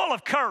is full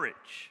of courage,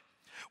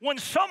 when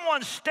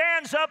someone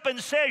stands up and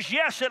says,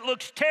 yes, it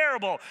looks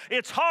terrible,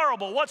 it's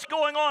horrible, what's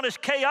going on is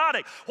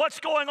chaotic, what's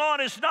going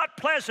on is not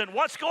pleasant,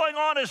 what's going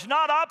on is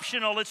not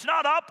optional, it's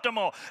not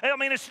optimal.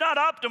 It's not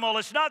optimal,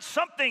 it's not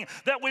something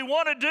that we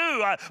want to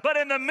do, but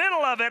in the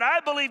middle of it, I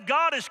believe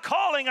God is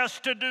calling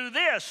us to do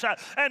this,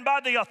 and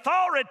by the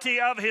authority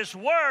of His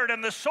Word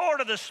and the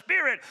sword of the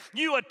Spirit,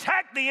 you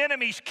attack the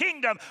enemy's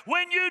kingdom.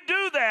 When you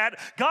do that,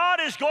 God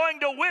is going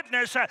to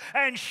witness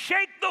and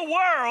shake the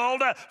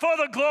world for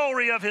the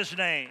glory of His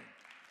name.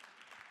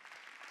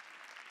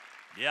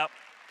 Yep.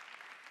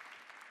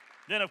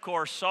 Then, of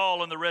course,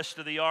 Saul and the rest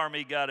of the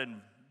army got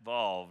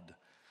involved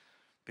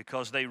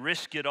because they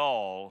risked it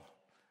all,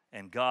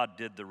 and God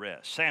did the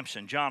rest.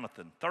 Samson,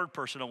 Jonathan, third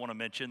person I want to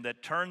mention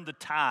that turned the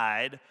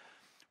tide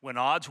when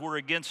odds were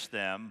against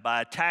them by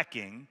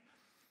attacking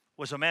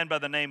was a man by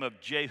the name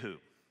of Jehu.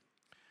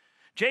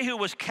 Jehu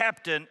was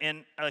captain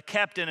in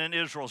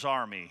Israel's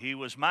army. He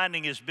was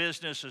minding his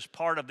business as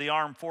part of the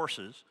armed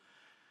forces.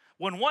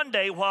 When one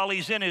day, while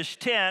he's in his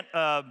tent,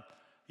 a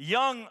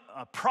young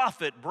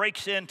prophet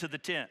breaks into the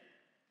tent.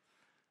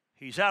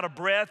 He's out of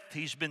breath.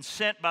 He's been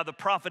sent by the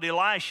prophet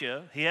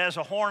Elisha. He has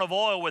a horn of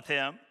oil with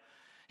him.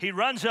 He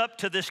runs up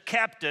to this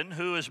captain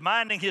who is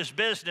minding his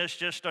business,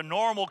 just a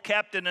normal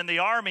captain in the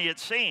army it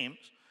seems,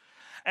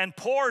 and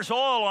pours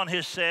oil on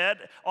his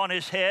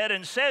head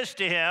and says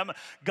to him,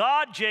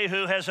 God,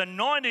 Jehu, has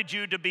anointed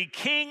you to be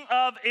king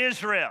of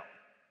Israel.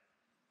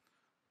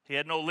 He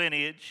had no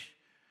lineage.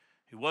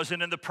 He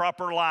wasn't in the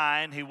proper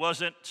line. He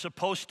wasn't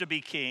supposed to be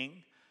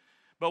king.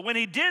 But when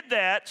he did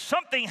that,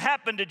 something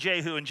happened to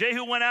Jehu. And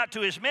Jehu went out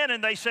to his men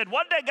and they said,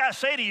 what did that guy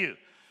say to you?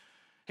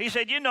 He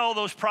said, you know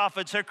those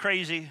prophets, they're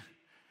crazy.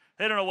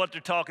 They don't know what they're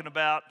talking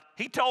about.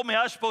 He told me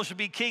I was supposed to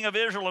be king of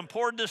Israel and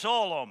poured this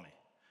oil on me.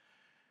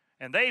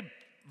 And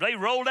they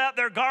rolled out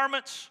their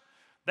garments.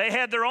 They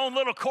had their own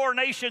little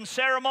coronation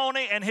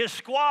ceremony, and his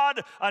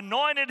squad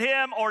anointed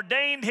him,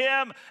 ordained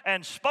him,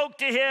 and spoke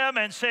to him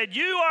and said,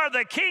 you are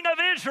the king of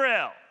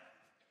Israel.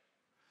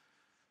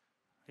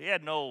 He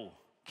had no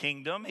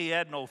kingdom. He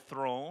had no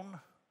throne,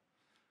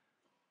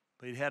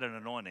 but he had an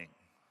anointing.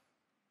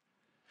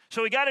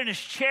 So he got in his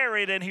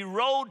chariot and he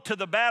rode to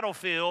the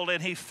battlefield,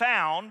 and he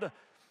found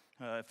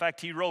in fact,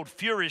 he rode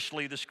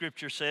furiously, the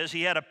scripture says.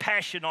 He had a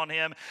passion on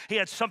him. He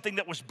had something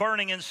that was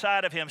burning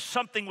inside of him.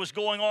 Something was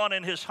going on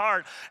in his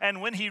heart.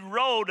 And when he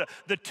rode,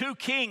 the two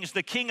kings,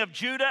 the king of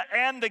Judah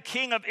and the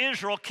king of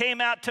Israel, came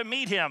out to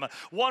meet him.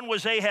 One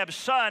was Ahab's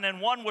son,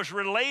 and one was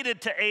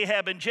related to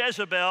Ahab and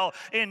Jezebel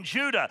in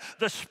Judah.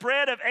 The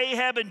spread of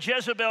Ahab and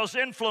Jezebel's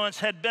influence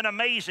had been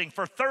amazing.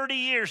 For 30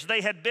 years,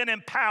 they had been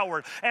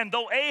empowered. And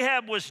though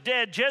Ahab was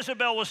dead,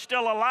 Jezebel was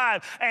still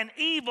alive. And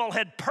evil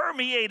had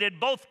permeated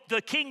both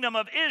the kingdom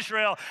of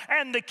Israel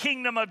and the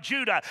kingdom of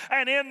Judah.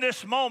 And in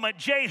this moment,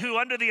 Jehu,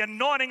 under the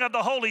anointing of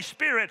the Holy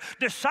Spirit,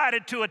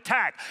 decided to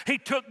attack. He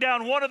took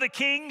down one of the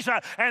kings,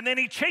 and then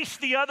he chased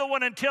the other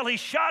one until he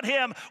shot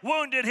him,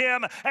 wounded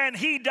him, and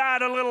he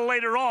died a little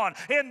later on.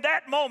 In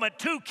that moment,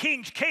 two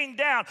kings came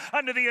down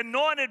under the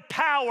anointed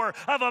power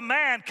of a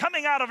man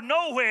coming out of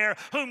nowhere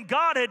whom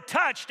God had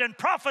touched and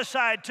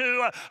prophesied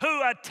to,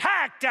 who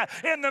attacked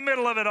in the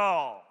middle of it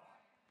all.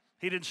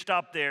 He didn't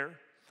stop there.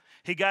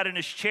 He got in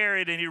his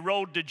chariot and he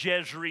rode to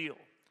Jezreel.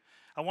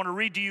 I want to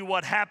read to you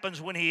what happens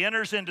when he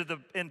enters into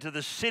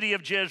the city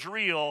of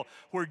Jezreel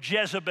where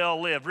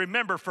Jezebel lived.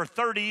 Remember, for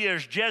 30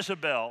 years,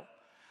 Jezebel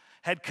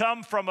had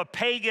come from a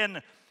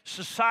pagan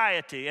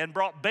society and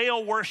brought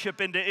Baal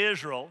worship into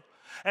Israel.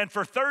 And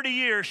for 30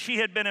 years, she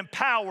had been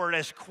empowered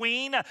as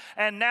queen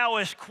and now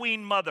as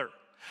queen mother.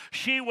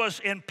 She was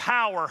in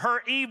power.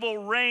 Her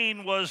evil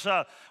reign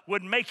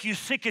would make you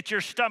sick at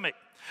your stomach.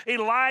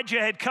 Elijah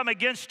had come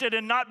against it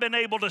and not been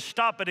able to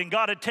stop it, and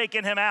God had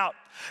taken him out.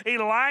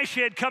 Elisha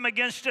had come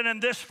against it,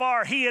 and this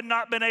far, he had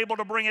not been able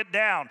to bring it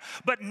down.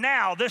 But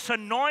now, this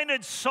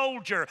anointed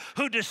soldier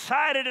who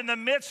decided in the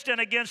midst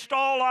and against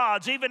all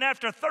odds, even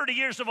after 30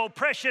 years of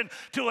oppression,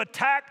 to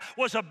attack,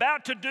 was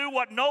about to do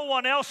what no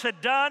one else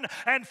had done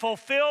and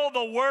fulfill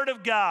the word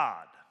of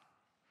God.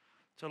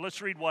 So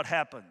let's read what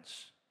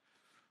happens.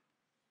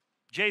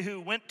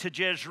 Jehu went to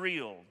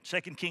Jezreel,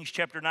 2 Kings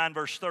chapter 9,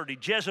 verse 30.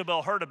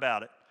 Jezebel heard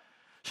about it.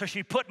 So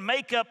she put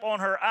makeup on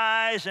her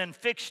eyes and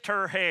fixed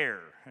her hair.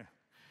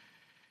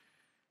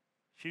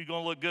 She was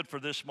going to look good for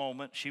this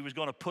moment. She was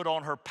going to put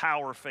on her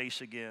power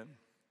face again.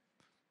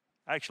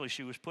 Actually,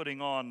 she was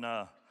putting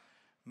on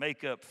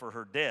makeup for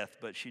her death,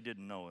 but she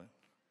didn't know it.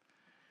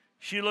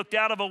 She looked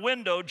out of a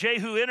window.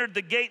 Jehu entered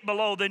the gate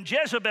below. Then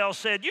Jezebel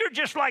said, "You're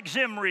just like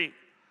Zimri.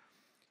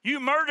 You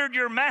murdered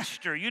your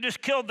master. You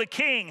just killed the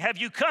king. Have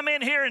you come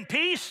in here in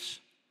peace?"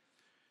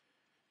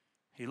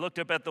 He looked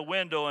up at the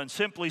window and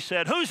simply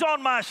said, "Who's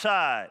on my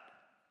side?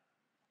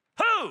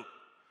 Who?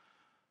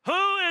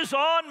 Who is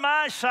on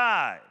my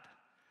side?"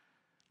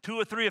 2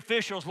 or 3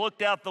 officials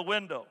looked out the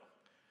window.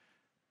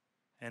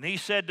 And he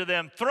said to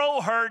them, "Throw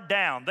her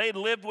down." They'd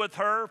lived with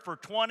her for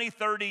 20,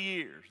 30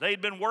 years.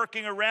 They'd been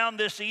working around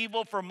this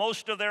evil for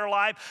most of their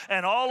life.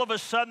 And all of a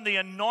sudden, the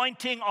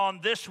anointing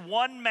on this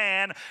one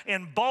man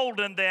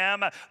emboldened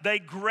them. They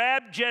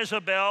grabbed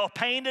Jezebel,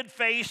 painted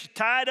face,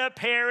 tied up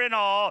hair and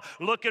all,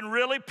 looking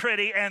really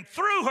pretty, and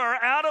threw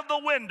her out of the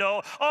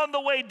window. On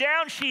the way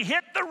down, she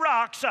hit the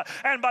rocks.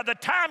 And by the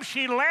time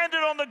she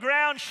landed on the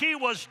ground, she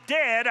was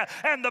dead.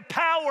 And the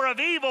power of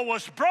evil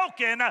was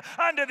broken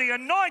under the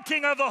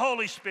anointing of the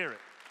Holy Spirit.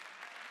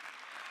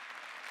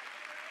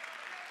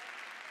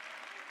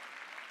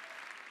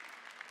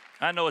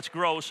 I know it's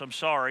gross, I'm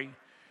sorry.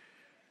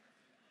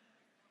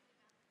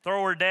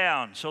 Throw her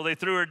down. So they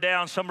threw her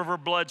down. Some of her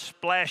blood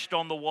splashed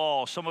on the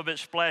wall. Some of it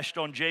splashed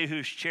on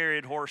Jehu's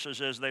chariot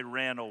horses as they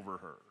ran over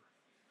her.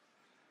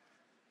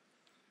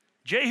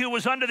 Jehu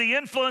was under the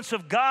influence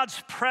of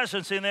God's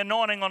presence and the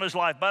anointing on his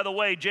life. By the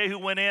way, Jehu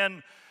went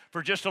in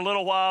for just a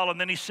little while,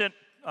 and then he sent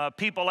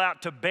people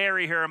out to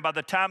bury her, and by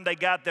the time they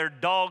got there,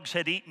 dogs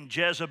had eaten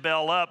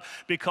Jezebel up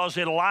because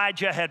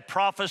Elijah had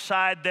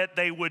prophesied that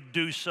they would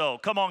do so.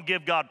 Come on,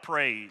 give God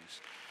praise.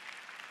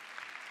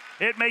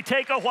 It may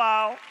take a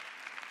while.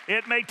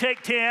 It may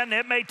take 10,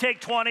 it may take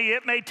 20,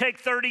 it may take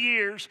 30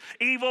 years.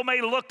 Evil may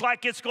look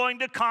like it's going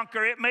to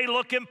conquer. It may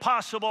look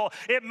impossible.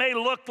 It may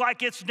look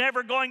like it's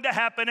never going to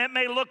happen. It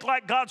may look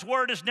like God's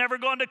word is never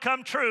going to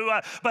come true.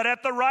 But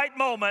at the right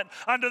moment,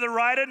 under the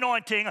right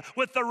anointing,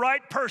 with the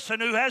right person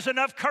who has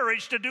enough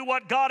courage to do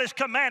what God has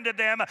commanded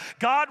them,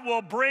 God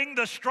will bring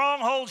the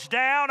strongholds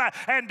down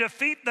and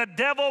defeat the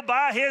devil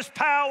by his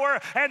power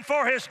and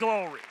for his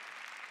glory.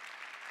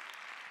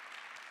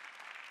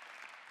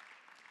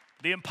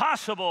 The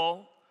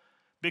impossible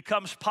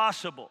becomes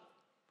possible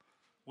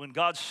when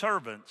God's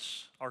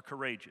servants are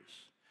courageous.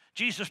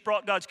 Jesus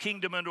brought God's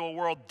kingdom into a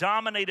world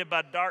dominated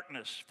by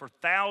darkness for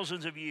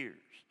thousands of years.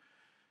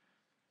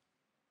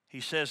 He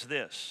says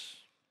this,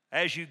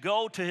 "As you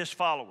go to his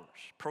followers,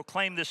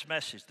 proclaim this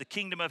message. The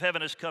kingdom of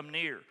heaven has come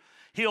near.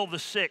 Heal the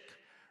sick,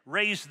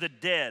 raise the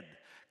dead,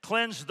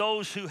 cleanse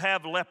those who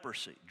have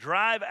leprosy,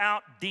 drive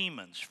out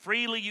demons.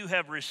 Freely you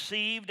have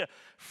received,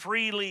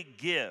 freely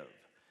give."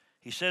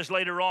 He says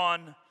later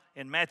on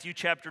in Matthew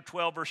chapter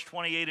 12, verse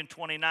 28 and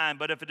 29,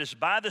 "But if it is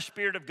by the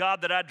Spirit of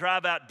God that I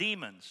drive out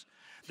demons,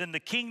 then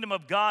the kingdom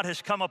of God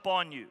has come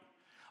upon you.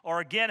 Or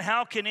again,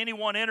 how can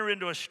anyone enter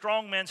into a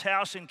strong man's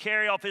house and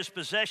carry off his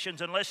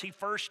possessions unless he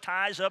first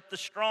ties up the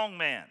strong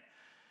man?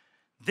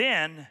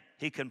 Then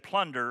he can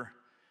plunder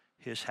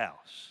his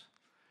house."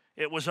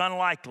 It was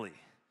unlikely.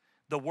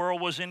 The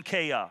world was in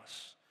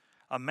chaos.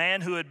 A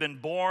man who had been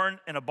born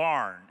in a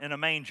barn, in a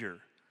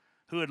manger,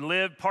 who had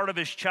lived part of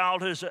his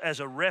childhood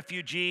as a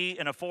refugee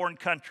in a foreign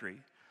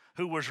country,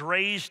 who was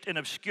raised in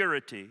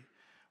obscurity,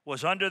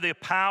 was under the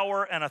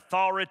power and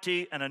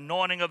authority and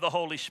anointing of the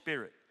Holy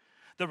Spirit.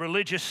 The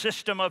religious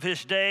system of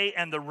his day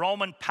and the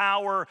Roman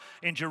power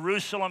in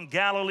Jerusalem,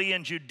 Galilee,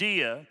 and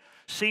Judea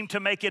seemed to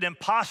make it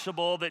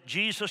impossible that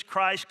Jesus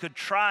Christ could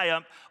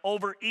triumph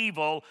over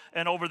evil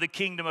and over the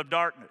kingdom of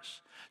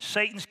darkness.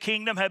 Satan's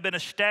kingdom had been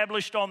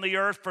established on the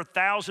earth for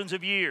thousands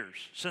of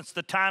years, since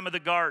the time of the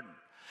garden.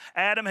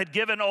 Adam had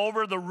given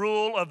over the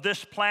rule of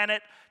this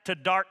planet to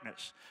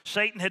darkness.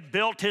 Satan had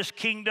built his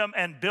kingdom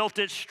and built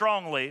it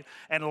strongly,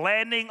 and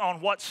landing on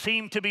what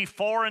seemed to be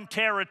foreign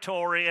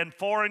territory and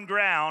foreign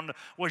ground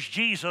was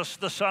Jesus,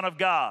 the Son of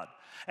God.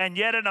 And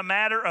yet in a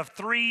matter of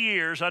 3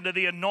 years, under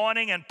the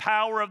anointing and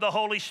power of the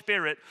Holy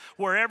Spirit,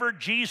 wherever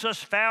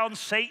Jesus found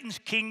Satan's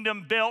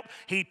kingdom built,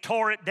 he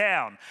tore it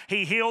down.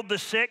 He healed the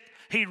sick.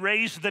 He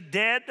raised the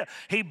dead.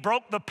 He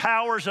broke the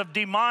powers of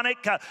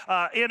demonic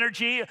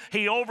energy.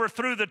 He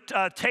overthrew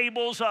the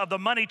tables of the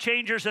money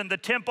changers in the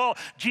temple.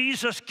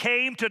 Jesus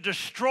came to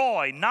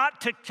destroy,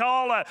 not to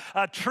call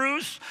a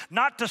truce,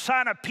 not to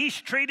sign a peace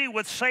treaty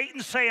with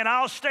Satan saying,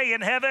 I'll stay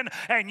in heaven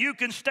and you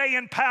can stay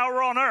in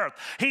power on earth.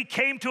 He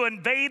came to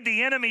invade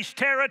the enemy's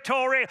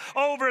territory,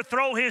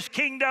 overthrow his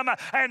kingdom,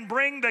 and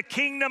bring the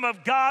kingdom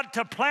of God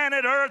to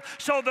planet earth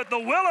so that the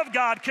will of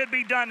God could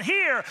be done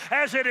here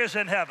as it is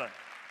in heaven.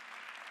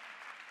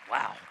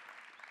 Wow.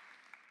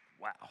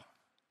 Wow.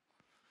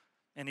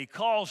 And he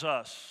calls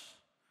us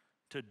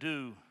to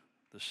do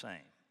the same.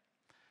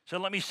 So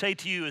let me say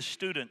to you as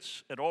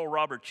students at Oral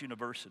Roberts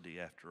University,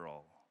 after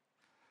all,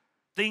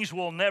 things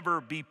will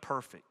never be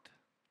perfect.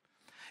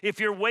 If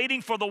you're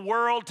waiting for the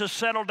world to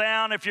settle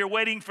down, if you're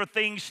waiting for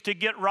things to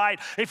get right,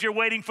 if you're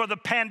waiting for the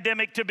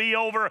pandemic to be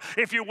over,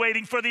 if you're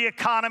waiting for the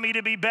economy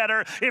to be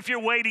better, if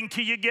you're waiting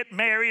till you get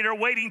married or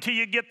waiting till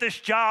you get this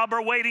job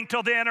or waiting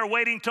till then or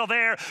waiting till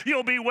there,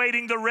 you'll be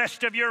waiting the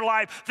rest of your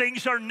life.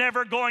 Things are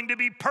never going to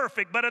be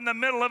perfect, but in the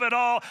middle of it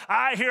all,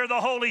 I hear the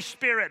Holy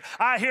Spirit.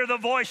 I hear the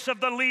voice of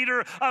the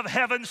leader of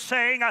heaven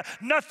saying,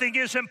 nothing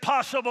is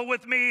impossible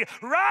with me.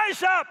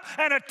 Rise up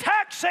and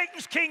attack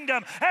Satan's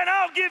kingdom, and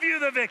I'll give you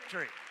the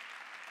victory.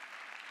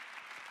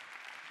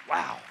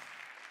 Wow.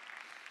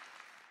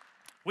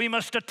 We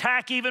must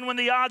attack even when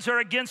the odds are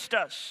against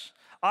us.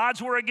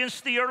 Odds were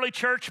against the early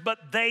church,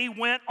 but they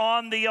went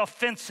on the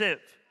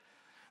offensive.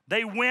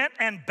 They went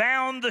and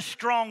bound the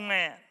strong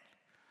man.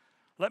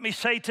 Let me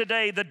say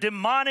today, the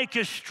demonic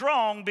is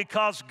strong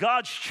because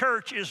God's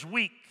church is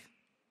weak.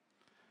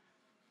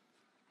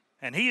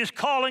 And he is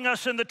calling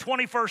us in the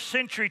 21st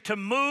century to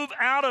move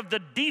out of the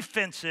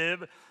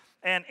defensive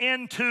and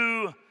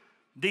into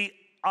the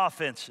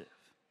offensive.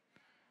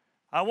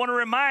 I want to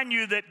remind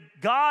you that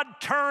God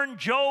turned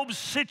Job's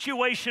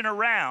situation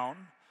around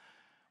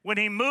when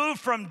he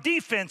moved from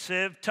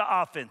defensive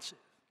to offensive.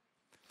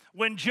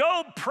 When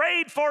Job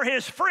prayed for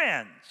his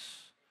friends,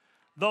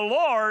 the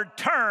Lord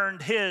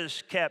turned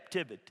his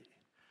captivity.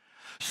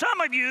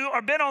 Some of you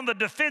have been on the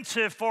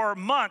defensive for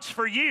months,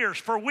 for years,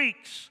 for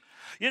weeks.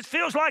 It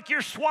feels like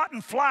you're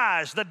swatting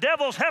flies. The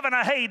devil's having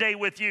a heyday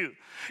with you.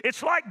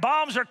 It's like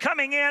bombs are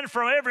coming in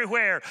from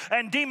everywhere,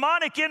 and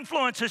demonic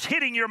influence is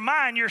hitting your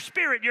mind, your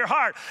spirit, your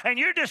heart, and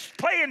you're just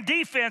playing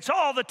defense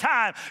all the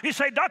time. You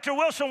say, Dr.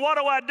 Wilson, what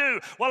do I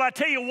do? Well, I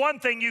tell you one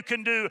thing you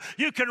can do.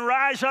 You can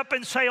rise up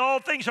and say all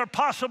things are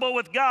possible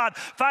with God.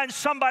 Find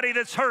somebody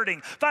that's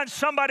hurting. Find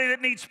somebody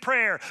that needs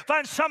prayer.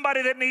 Find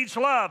somebody that needs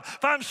love.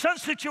 Find some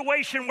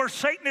situation where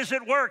Satan is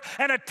at work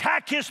and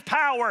attack his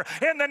power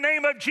in the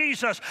name of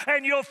Jesus.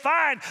 And you'll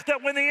find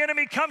that when the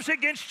enemy comes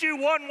against you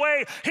one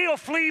way, he'll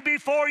flee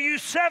before you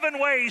 7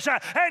 ways,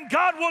 and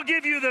God will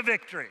give you the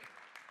victory.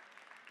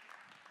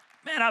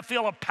 Man, I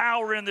feel a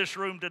power in this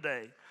room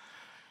today.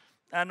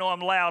 I know I'm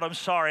loud. I'm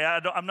sorry.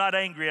 I'm not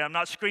angry. I'm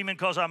not screaming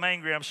because I'm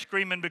angry. I'm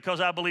screaming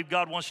because I believe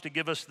God wants to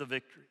give us the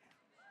victory.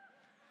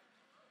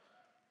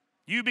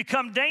 You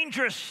become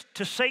dangerous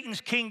to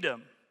Satan's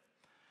kingdom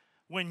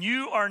when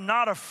you are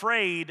not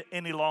afraid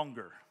any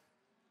longer.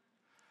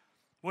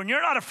 When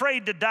you're not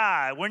afraid to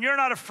die, when you're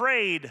not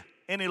afraid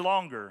any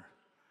longer,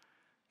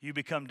 you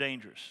become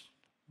dangerous.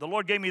 The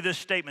Lord gave me this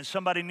statement.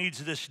 Somebody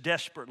needs this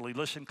desperately.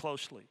 Listen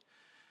closely.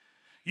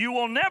 You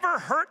will never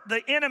hurt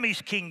the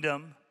enemy's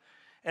kingdom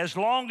as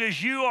long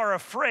as you are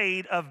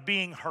afraid of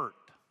being hurt.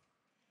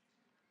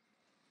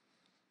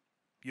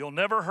 You'll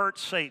never hurt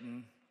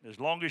Satan as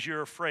long as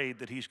you're afraid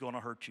that he's going to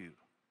hurt you.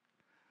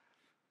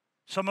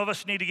 Some of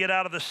us need to get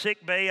out of the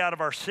sick bay, out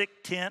of our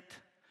sick tent,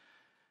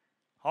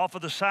 off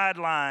of the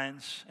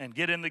sidelines, and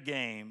get in the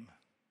game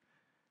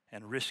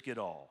and risk it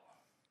all.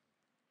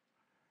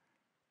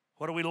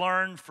 What do we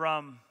learn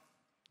from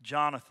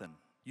Jonathan?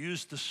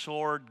 Use the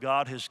sword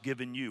God has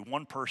given you.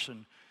 One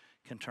person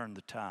can turn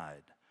the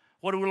tide.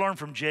 What do we learn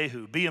from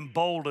Jehu? Be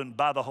emboldened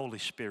by the Holy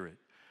Spirit.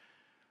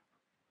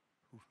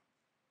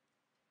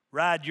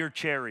 Ride your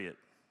chariot.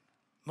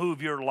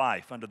 Move your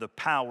life under the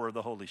power of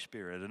the Holy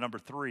Spirit. And number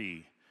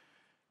 3,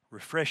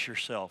 refresh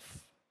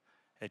yourself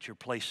at your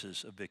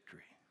places of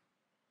victory.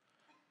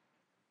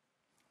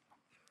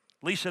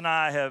 Lisa and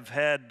I have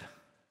had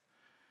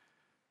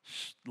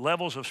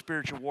levels of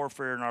spiritual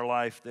warfare in our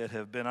life that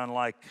have been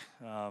unlike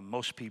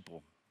most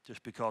people,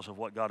 just because of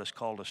what God has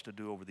called us to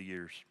do over the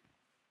years.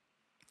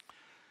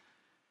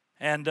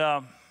 And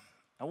I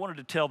wanted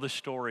to tell this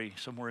story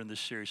somewhere in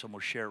this series. I'm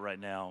going to share it right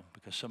now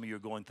because some of you are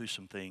going through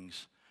some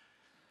things,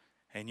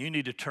 and you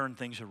need to turn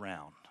things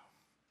around.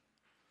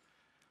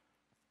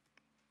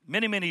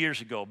 Many, many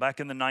years ago, back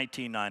in the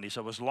 1990s,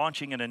 I was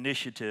launching an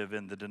initiative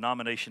in the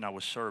denomination I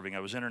was serving. I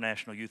was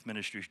International Youth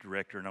Ministries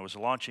Director, and I was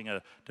launching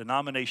a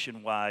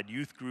denomination-wide,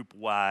 youth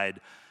group-wide,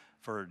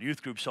 for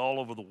youth groups all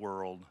over the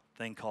world,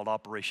 thing called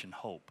Operation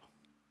Hope.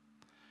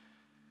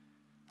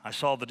 I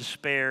saw the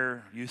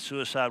despair. Youth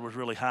suicide was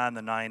really high in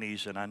the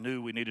 90s, and I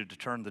knew we needed to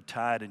turn the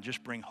tide and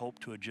just bring hope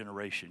to a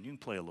generation. You can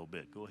play a little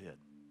bit. Go ahead.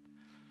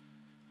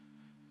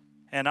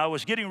 And I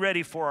was getting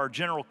ready for our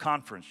general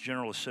conference,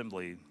 General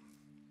Assembly.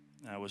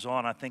 I was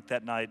on, I think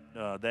that night,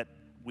 that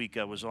week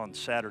I was on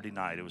Saturday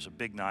night. It was a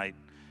big night.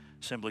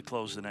 Assembly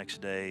closed the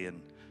next day,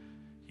 and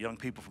young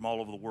people from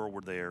all over the world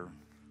were there.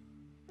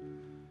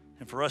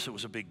 And for us, it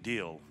was a big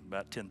deal,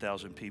 about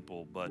 10,000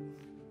 people, but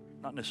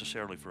not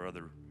necessarily for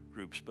other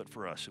groups, but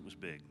for us, it was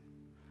big.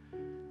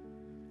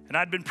 And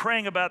I'd been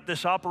praying about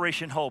this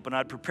Operation Hope, and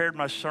I'd prepared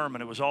my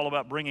sermon. It was all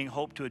about bringing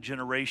hope to a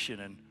generation,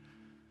 and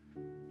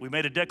we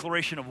made a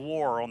declaration of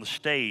war on the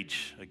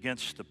stage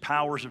against the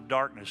powers of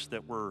darkness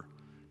that were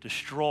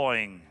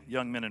destroying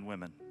young men and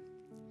women.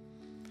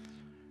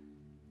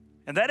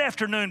 And that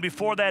afternoon,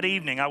 before that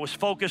evening, I was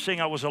focusing,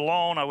 I was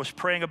alone, I was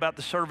praying about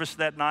the service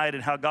that night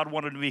and how God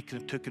wanted me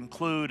to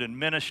conclude and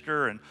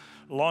minister and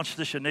launch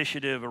this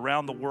initiative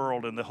around the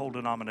world and the whole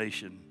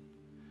denomination.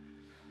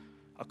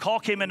 A call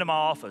came into my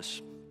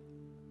office.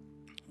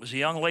 It was a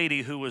young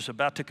lady who was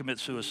about to commit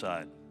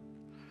suicide.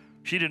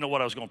 She didn't know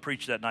what I was going to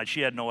preach that night.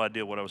 She had no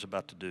idea what I was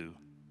about to do.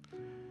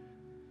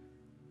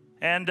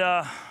 And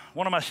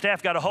one of my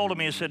staff got a hold of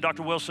me and said,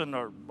 Dr. Wilson,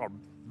 or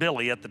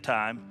Billy at the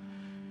time,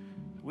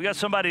 we got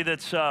somebody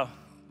that's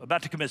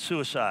about to commit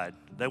suicide.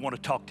 They want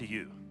to talk to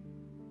you.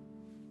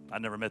 I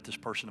never met this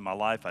person in my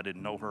life. I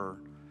didn't know her.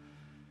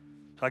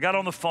 So I got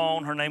on the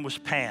phone. Her name was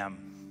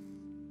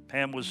Pam.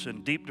 Pam was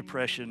in deep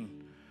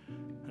depression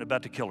and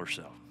about to kill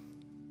herself.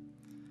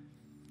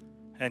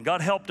 And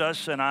God helped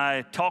us, and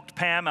I talked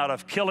Pam out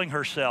of killing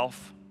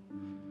herself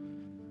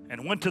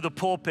and went to the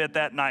pulpit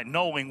that night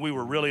knowing we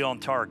were really on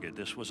target.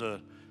 This was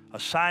a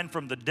sign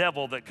from the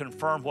devil that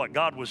confirmed what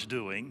God was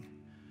doing,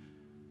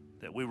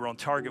 that we were on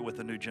target with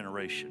a new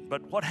generation.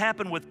 But what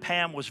happened with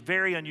Pam was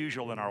very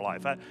unusual in our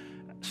life.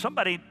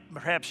 Somebody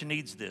perhaps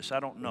needs this, I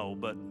don't know,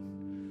 but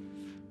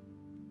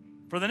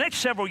for the next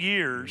several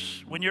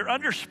years, when you're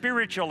under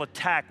spiritual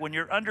attack, when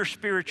you're under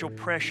spiritual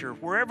pressure,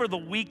 wherever the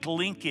weak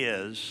link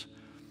is,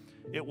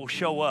 it will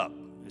show up.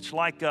 It's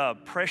like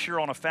pressure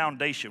on a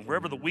foundation.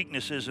 Wherever the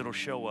weakness is, it'll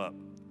show up.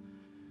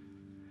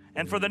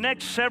 And for the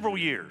next several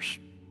years,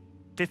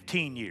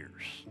 15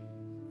 years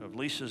of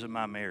Lisa's and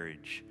my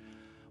marriage,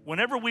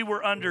 whenever we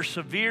were under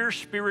severe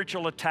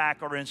spiritual attack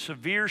or in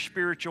severe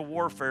spiritual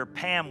warfare,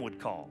 Pam would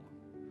call.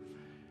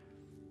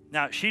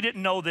 Now, she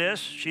didn't know this.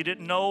 She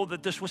didn't know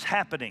that this was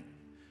happening.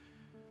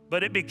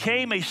 But it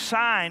became a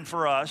sign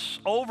for us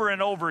over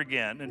and over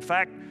again. In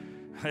fact,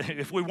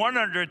 if we weren't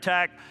under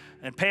attack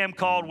and Pam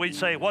called, we'd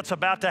say, what's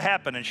about to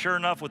happen? And sure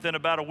enough, within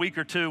about a week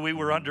or two, we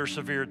were under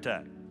severe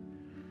attack.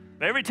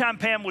 Every time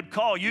Pam would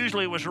call,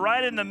 usually it was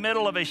right in the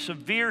middle of a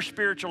severe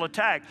spiritual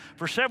attack.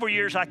 For several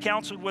years, I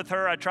counseled with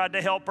her. I tried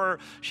to help her.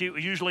 She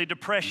usually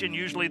depression.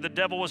 Usually the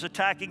devil was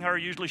attacking her.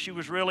 Usually she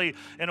was really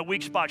in a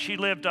weak spot. She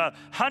lived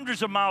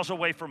hundreds of miles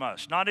away from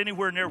us, not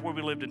anywhere near where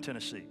we lived in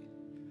Tennessee.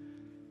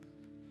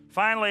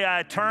 Finally,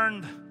 I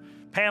turned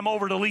Pam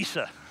over to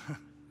Lisa.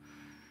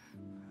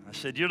 I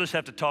said, you'll just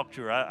have to talk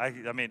to her.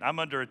 I mean, I'm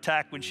under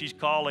attack when she's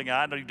calling.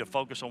 I need to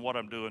focus on what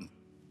I'm doing.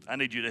 I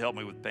need you to help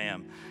me with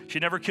Pam. She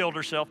never killed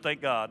herself,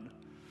 thank God.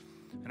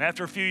 And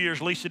after a few years,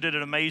 Lisa did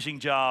an amazing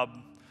job.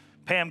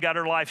 Pam got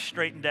her life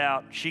straightened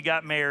out. She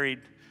got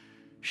married.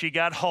 She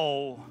got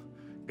whole.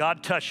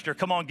 God touched her.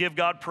 Come on, give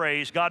God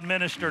praise. God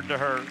ministered to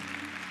her.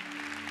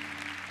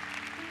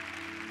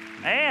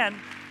 And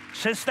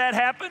since that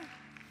happened,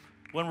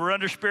 when we're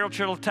under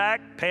spiritual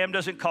attack, Pam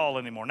doesn't call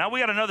anymore. Now, we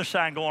got another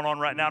sign going on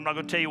right now. I'm not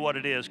going to tell you what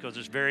it is because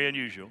it's very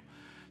unusual.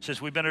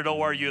 Since we've been at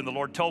ORU, and the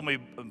Lord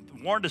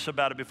warned us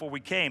about it before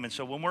we came. And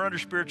so when we're under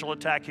spiritual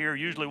attack here,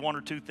 usually one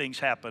or two things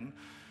happen.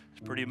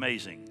 It's pretty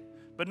amazing.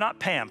 But not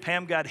Pam.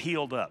 Pam got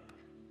healed up.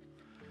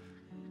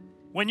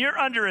 When you're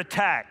under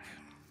attack,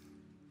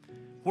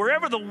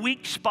 wherever the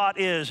weak spot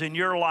is in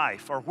your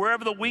life, or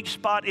wherever the weak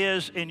spot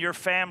is in your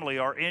family,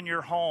 or in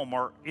your home,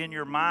 or in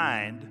your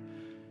mind,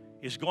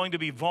 is going to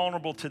be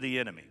vulnerable to the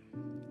enemy.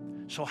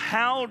 So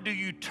how do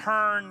you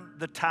turn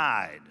the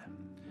tide?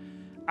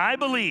 I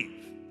believe,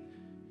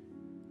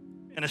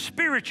 in a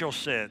spiritual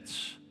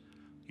sense,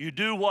 you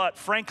do what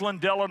Franklin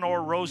Delano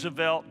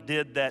Roosevelt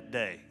did that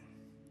day.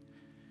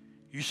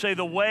 You say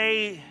the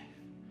way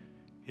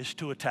is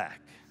to attack,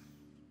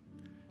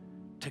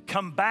 to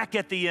come back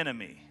at the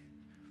enemy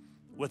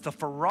with the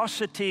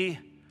ferocity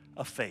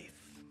of faith.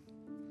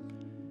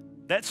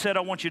 That said,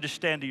 I want you to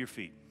stand to your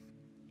feet.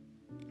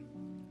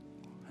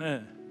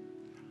 I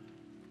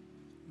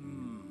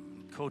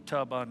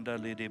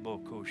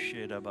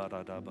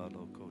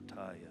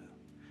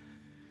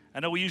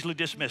know we usually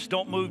dismiss.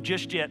 Don't move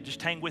just yet.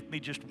 Just hang with me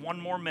just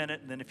one more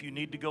minute, and then if you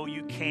need to go,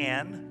 you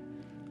can.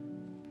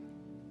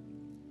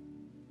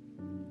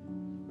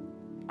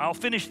 I'll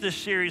finish this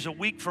series a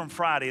week from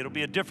Friday. It'll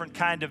be a different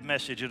kind of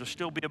message. It'll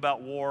still be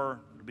about war.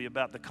 It'll be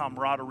about the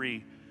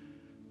camaraderie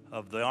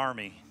of the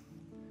army.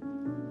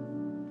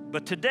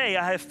 But today,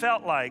 I have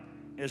felt like,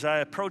 as I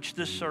approach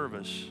this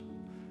service,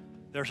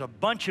 there's a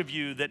bunch of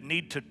you that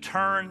need to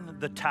turn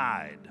the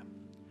tide.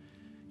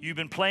 You've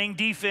been playing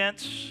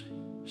defense.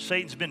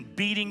 Satan's been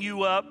beating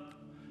you up,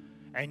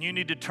 and you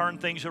need to turn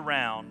things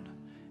around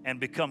and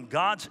become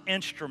God's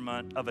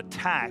instrument of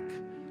attack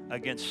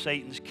against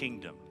Satan's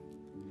kingdom.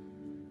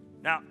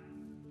 Now,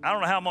 I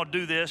don't know how I'm going to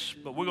do this,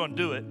 but we're going to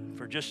do it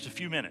for just a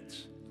few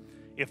minutes.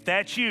 If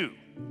that's you,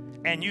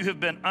 and you have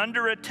been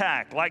under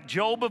attack like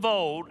Job of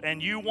old,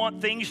 and you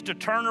want things to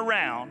turn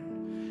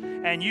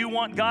around, and you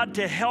want God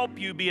to help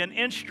you be an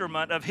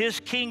instrument of His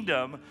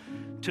kingdom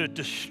to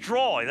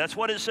destroy, that's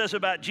what it says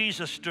about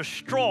Jesus,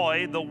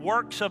 destroy the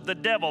works of the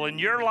devil in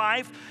your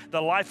life, the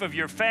life of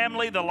your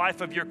family, the life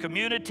of your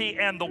community,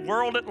 and the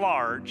world at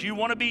large. You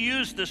want to be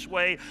used this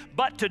way,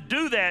 but to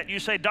do that, you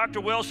say,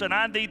 Dr. Wilson,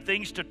 I need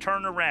things to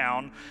turn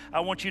around. I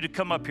want you to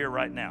come up here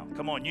right now.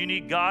 Come on, you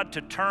need God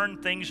to turn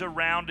things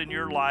around in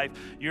your life.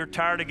 You're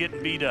tired of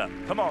getting beat up.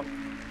 Come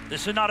on.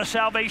 This is not a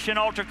salvation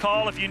altar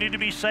call. If you need to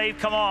be saved,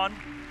 come on.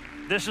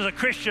 This is a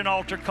Christian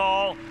altar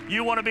call.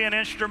 You want to be an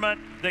instrument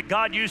that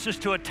God uses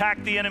to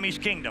attack the enemy's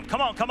kingdom.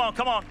 Come on, come on,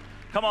 come on.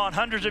 Come on,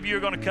 hundreds of you are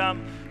going to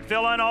come.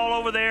 Fill in all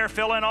over there,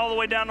 fill in all the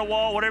way down the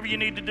wall, whatever you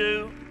need to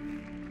do.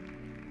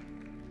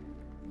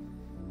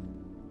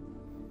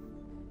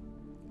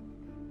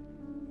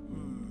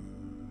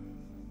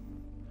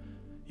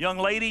 Young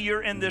lady,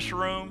 you're in this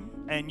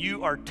room and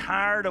you are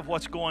tired of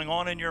what's going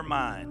on in your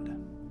mind.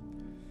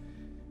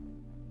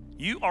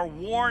 You are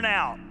worn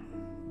out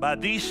by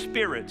these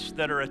spirits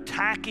that are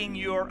attacking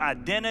your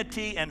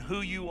identity and who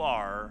you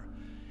are,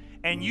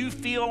 and you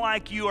feel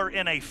like you are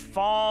in a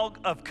fog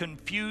of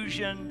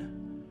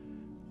confusion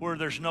where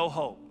there's no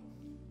hope.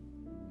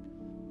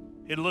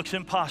 It looks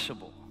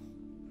impossible.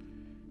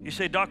 You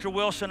say, Dr.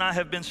 Wilson, I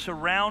have been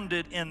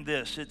surrounded in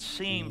this, it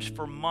seems,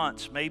 for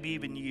months, maybe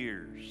even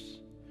years.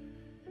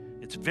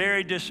 It's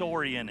very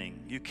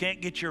disorienting. You can't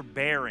get your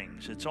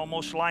bearings. It's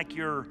almost like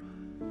you're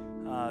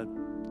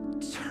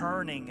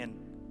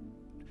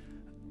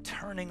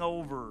turning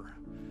over.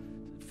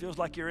 It feels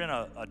like you're in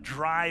a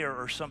dryer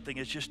or something.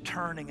 It's just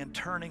turning and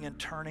turning and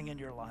turning in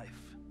your life.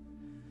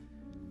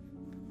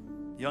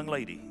 Young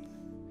lady,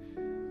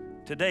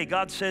 today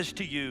God says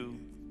to you,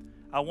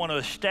 I want to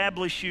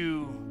establish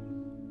you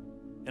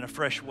in a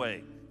fresh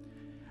way.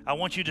 I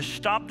want you to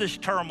stop this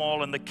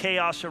turmoil and the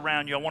chaos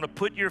around you. I want to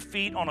put your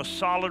feet on a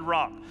solid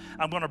rock.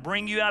 I'm going to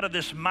bring you out of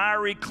this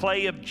miry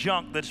clay of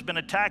junk that's been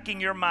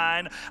attacking your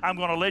mind. I'm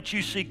going to let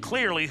you see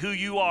clearly who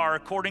you are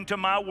according to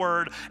my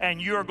word,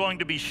 and you are going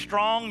to be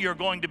strong, you're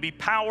going to be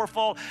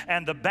powerful,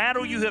 and the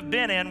battle you have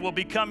been in will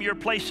become your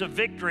place of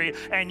victory.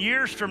 And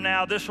years from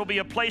now, this will be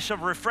a place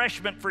of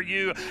refreshment for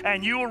you,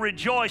 and you will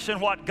rejoice in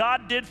what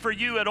God did for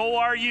you at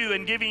ORU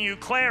in giving you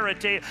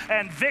clarity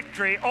and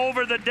victory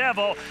over the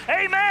devil.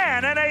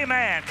 Amen and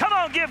amen. Come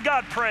on, give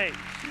God praise.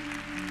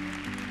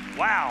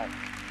 Wow.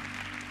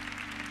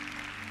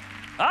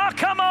 Oh,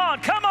 come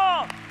on, come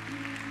on.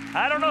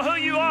 I don't know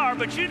who you are,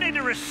 but you need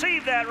to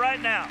receive that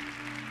right now.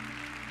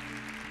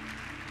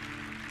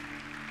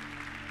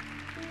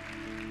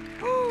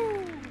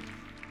 Woo.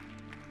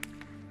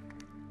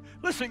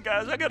 Listen,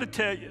 guys, I got to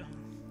tell you,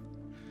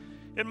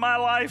 in my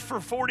life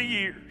for 40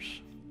 years,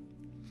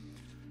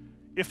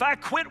 if I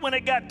quit when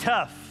it got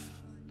tough,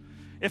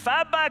 if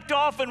I backed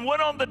off and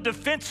went on the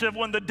defensive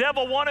when the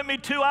devil wanted me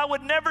to, I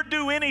would never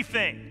do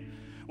anything.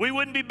 We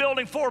wouldn't be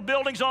building 4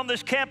 buildings on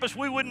this campus.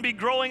 We wouldn't be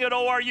growing at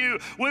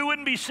ORU. We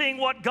wouldn't be seeing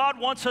what God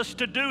wants us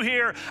to do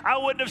here. I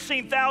wouldn't have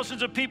seen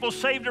thousands of people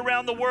saved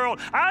around the world.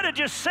 I'd have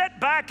just sat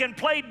back and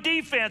played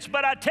defense.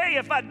 But I tell you,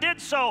 if I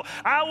did so,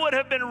 I would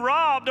have been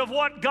robbed of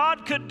what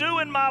God could do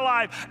in my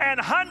life. And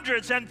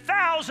hundreds and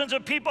thousands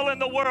of people in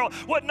the world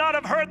would not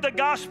have heard the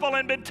gospel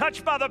and been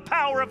touched by the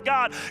power of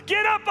God.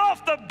 Get up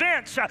off the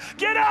bench.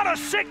 Get out of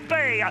sick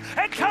bay.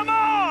 And come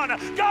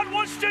on. God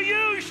wants to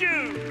use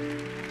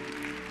you.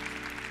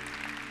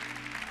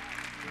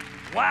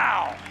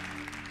 Wow.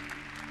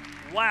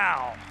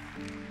 Wow.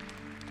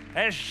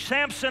 As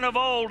Samson of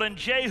old and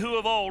Jehu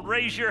of old,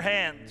 raise your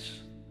hands.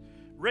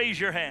 Raise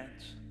your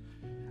hands.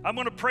 I'm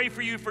going to pray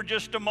for you for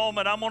just a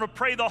moment. I'm going to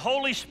pray the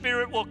Holy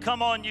Spirit will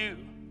come on you,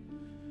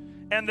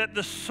 and that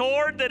the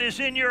sword that is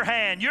in your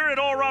hand, you're at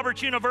Oral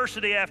Roberts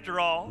University after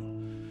all.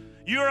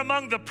 You're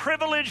among the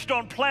privileged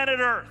on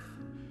planet Earth.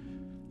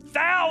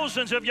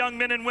 Thousands of young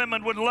men and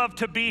women would love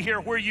to be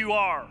here where you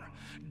are.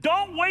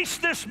 Don't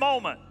waste this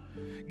moment.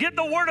 Get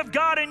the word of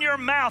God in your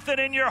mouth and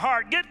in your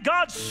heart. Get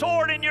God's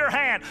sword in your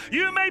hand.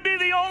 You may be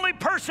the only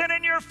person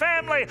in your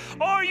family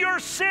or your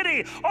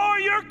city or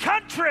your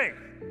country,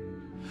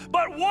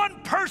 but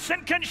one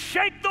person can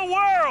shake the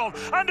world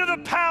under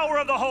the power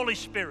of the Holy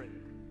Spirit.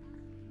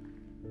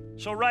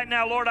 So right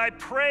now, Lord, I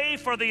pray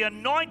for the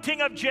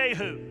anointing of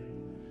Jehu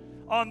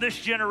on this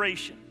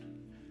generation.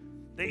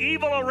 The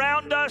evil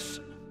around us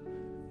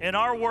in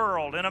our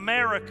world, in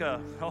America,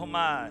 oh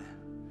my,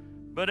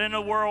 but in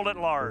the world at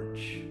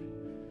large,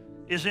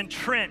 is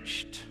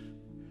entrenched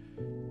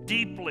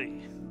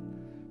deeply.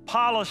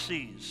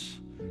 Policies,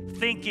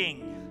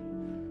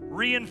 thinking,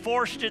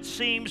 reinforced, it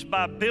seems,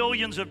 by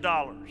billions of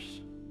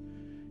dollars.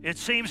 It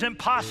seems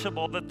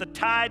impossible that the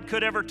tide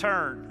could ever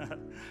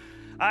turn.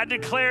 I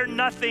declare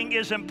nothing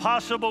is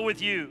impossible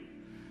with you.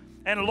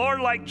 And Lord,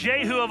 like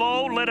Jehu of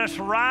old, let us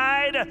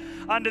ride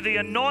under the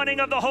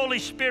anointing of the Holy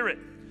Spirit,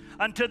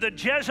 unto the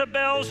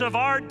Jezebels of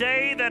our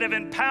day that have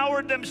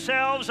empowered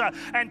themselves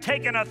and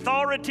taken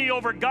authority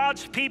over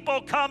God's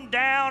people come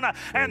down,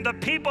 and the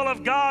people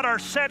of God are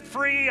set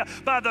free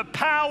by the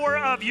power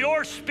of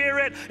your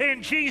Spirit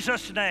in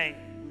Jesus' name.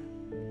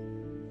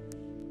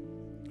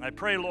 I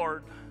pray,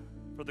 Lord,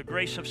 for the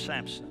grace of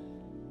Samson.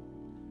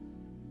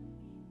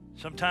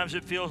 Sometimes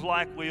it feels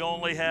like we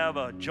only have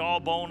a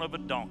jawbone of a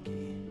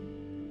donkey.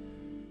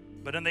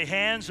 But in the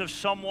hands of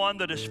someone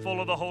that is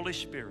full of the Holy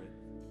Spirit,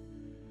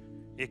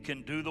 it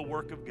can do the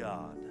work of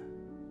God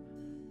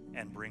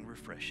and bring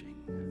refreshing.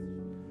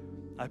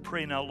 I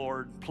pray now,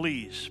 Lord,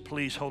 please,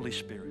 please, Holy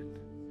Spirit,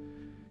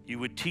 you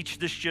would teach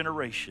this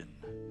generation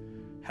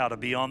how to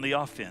be on the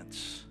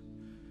offense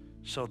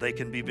so they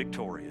can be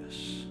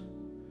victorious.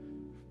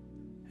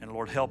 And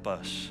Lord, help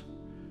us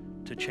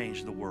to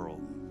change the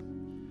world.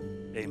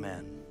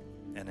 Amen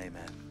and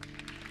amen.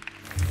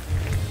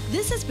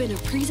 This has been a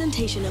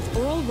presentation of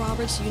Oral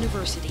Roberts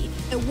University,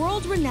 a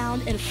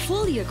world-renowned and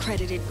fully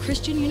accredited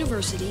Christian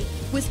university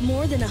with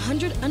more than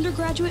 100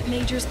 undergraduate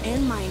majors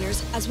and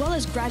minors, as well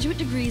as graduate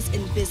degrees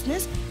in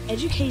business,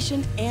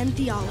 education, and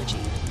theology.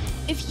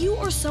 If you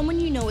or someone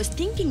you know is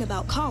thinking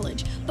about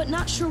college but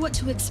not sure what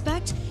to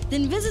expect,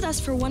 then visit us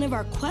for one of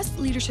our Quest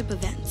Leadership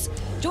events.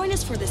 Join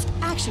us for this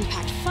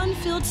action-packed,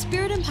 fun-filled,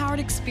 spirit-empowered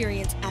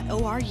experience at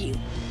ORU.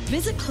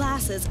 Visit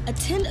classes,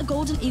 attend a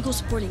Golden Eagle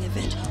sporting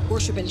event,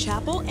 worship in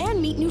chapel,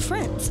 and meet new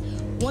friends.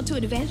 Want to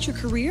advance your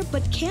career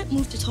but can't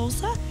move to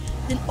Tulsa?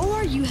 Then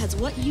ORU has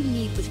what you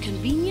need with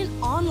convenient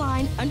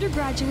online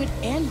undergraduate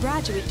and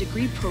graduate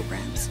degree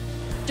programs.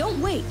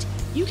 Don't wait.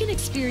 You can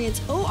experience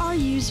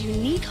ORU's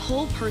unique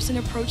whole-person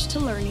approach to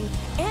learning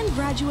and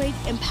graduate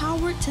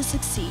empowered to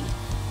succeed.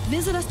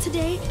 Visit us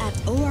today at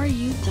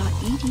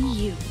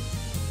oru.edu.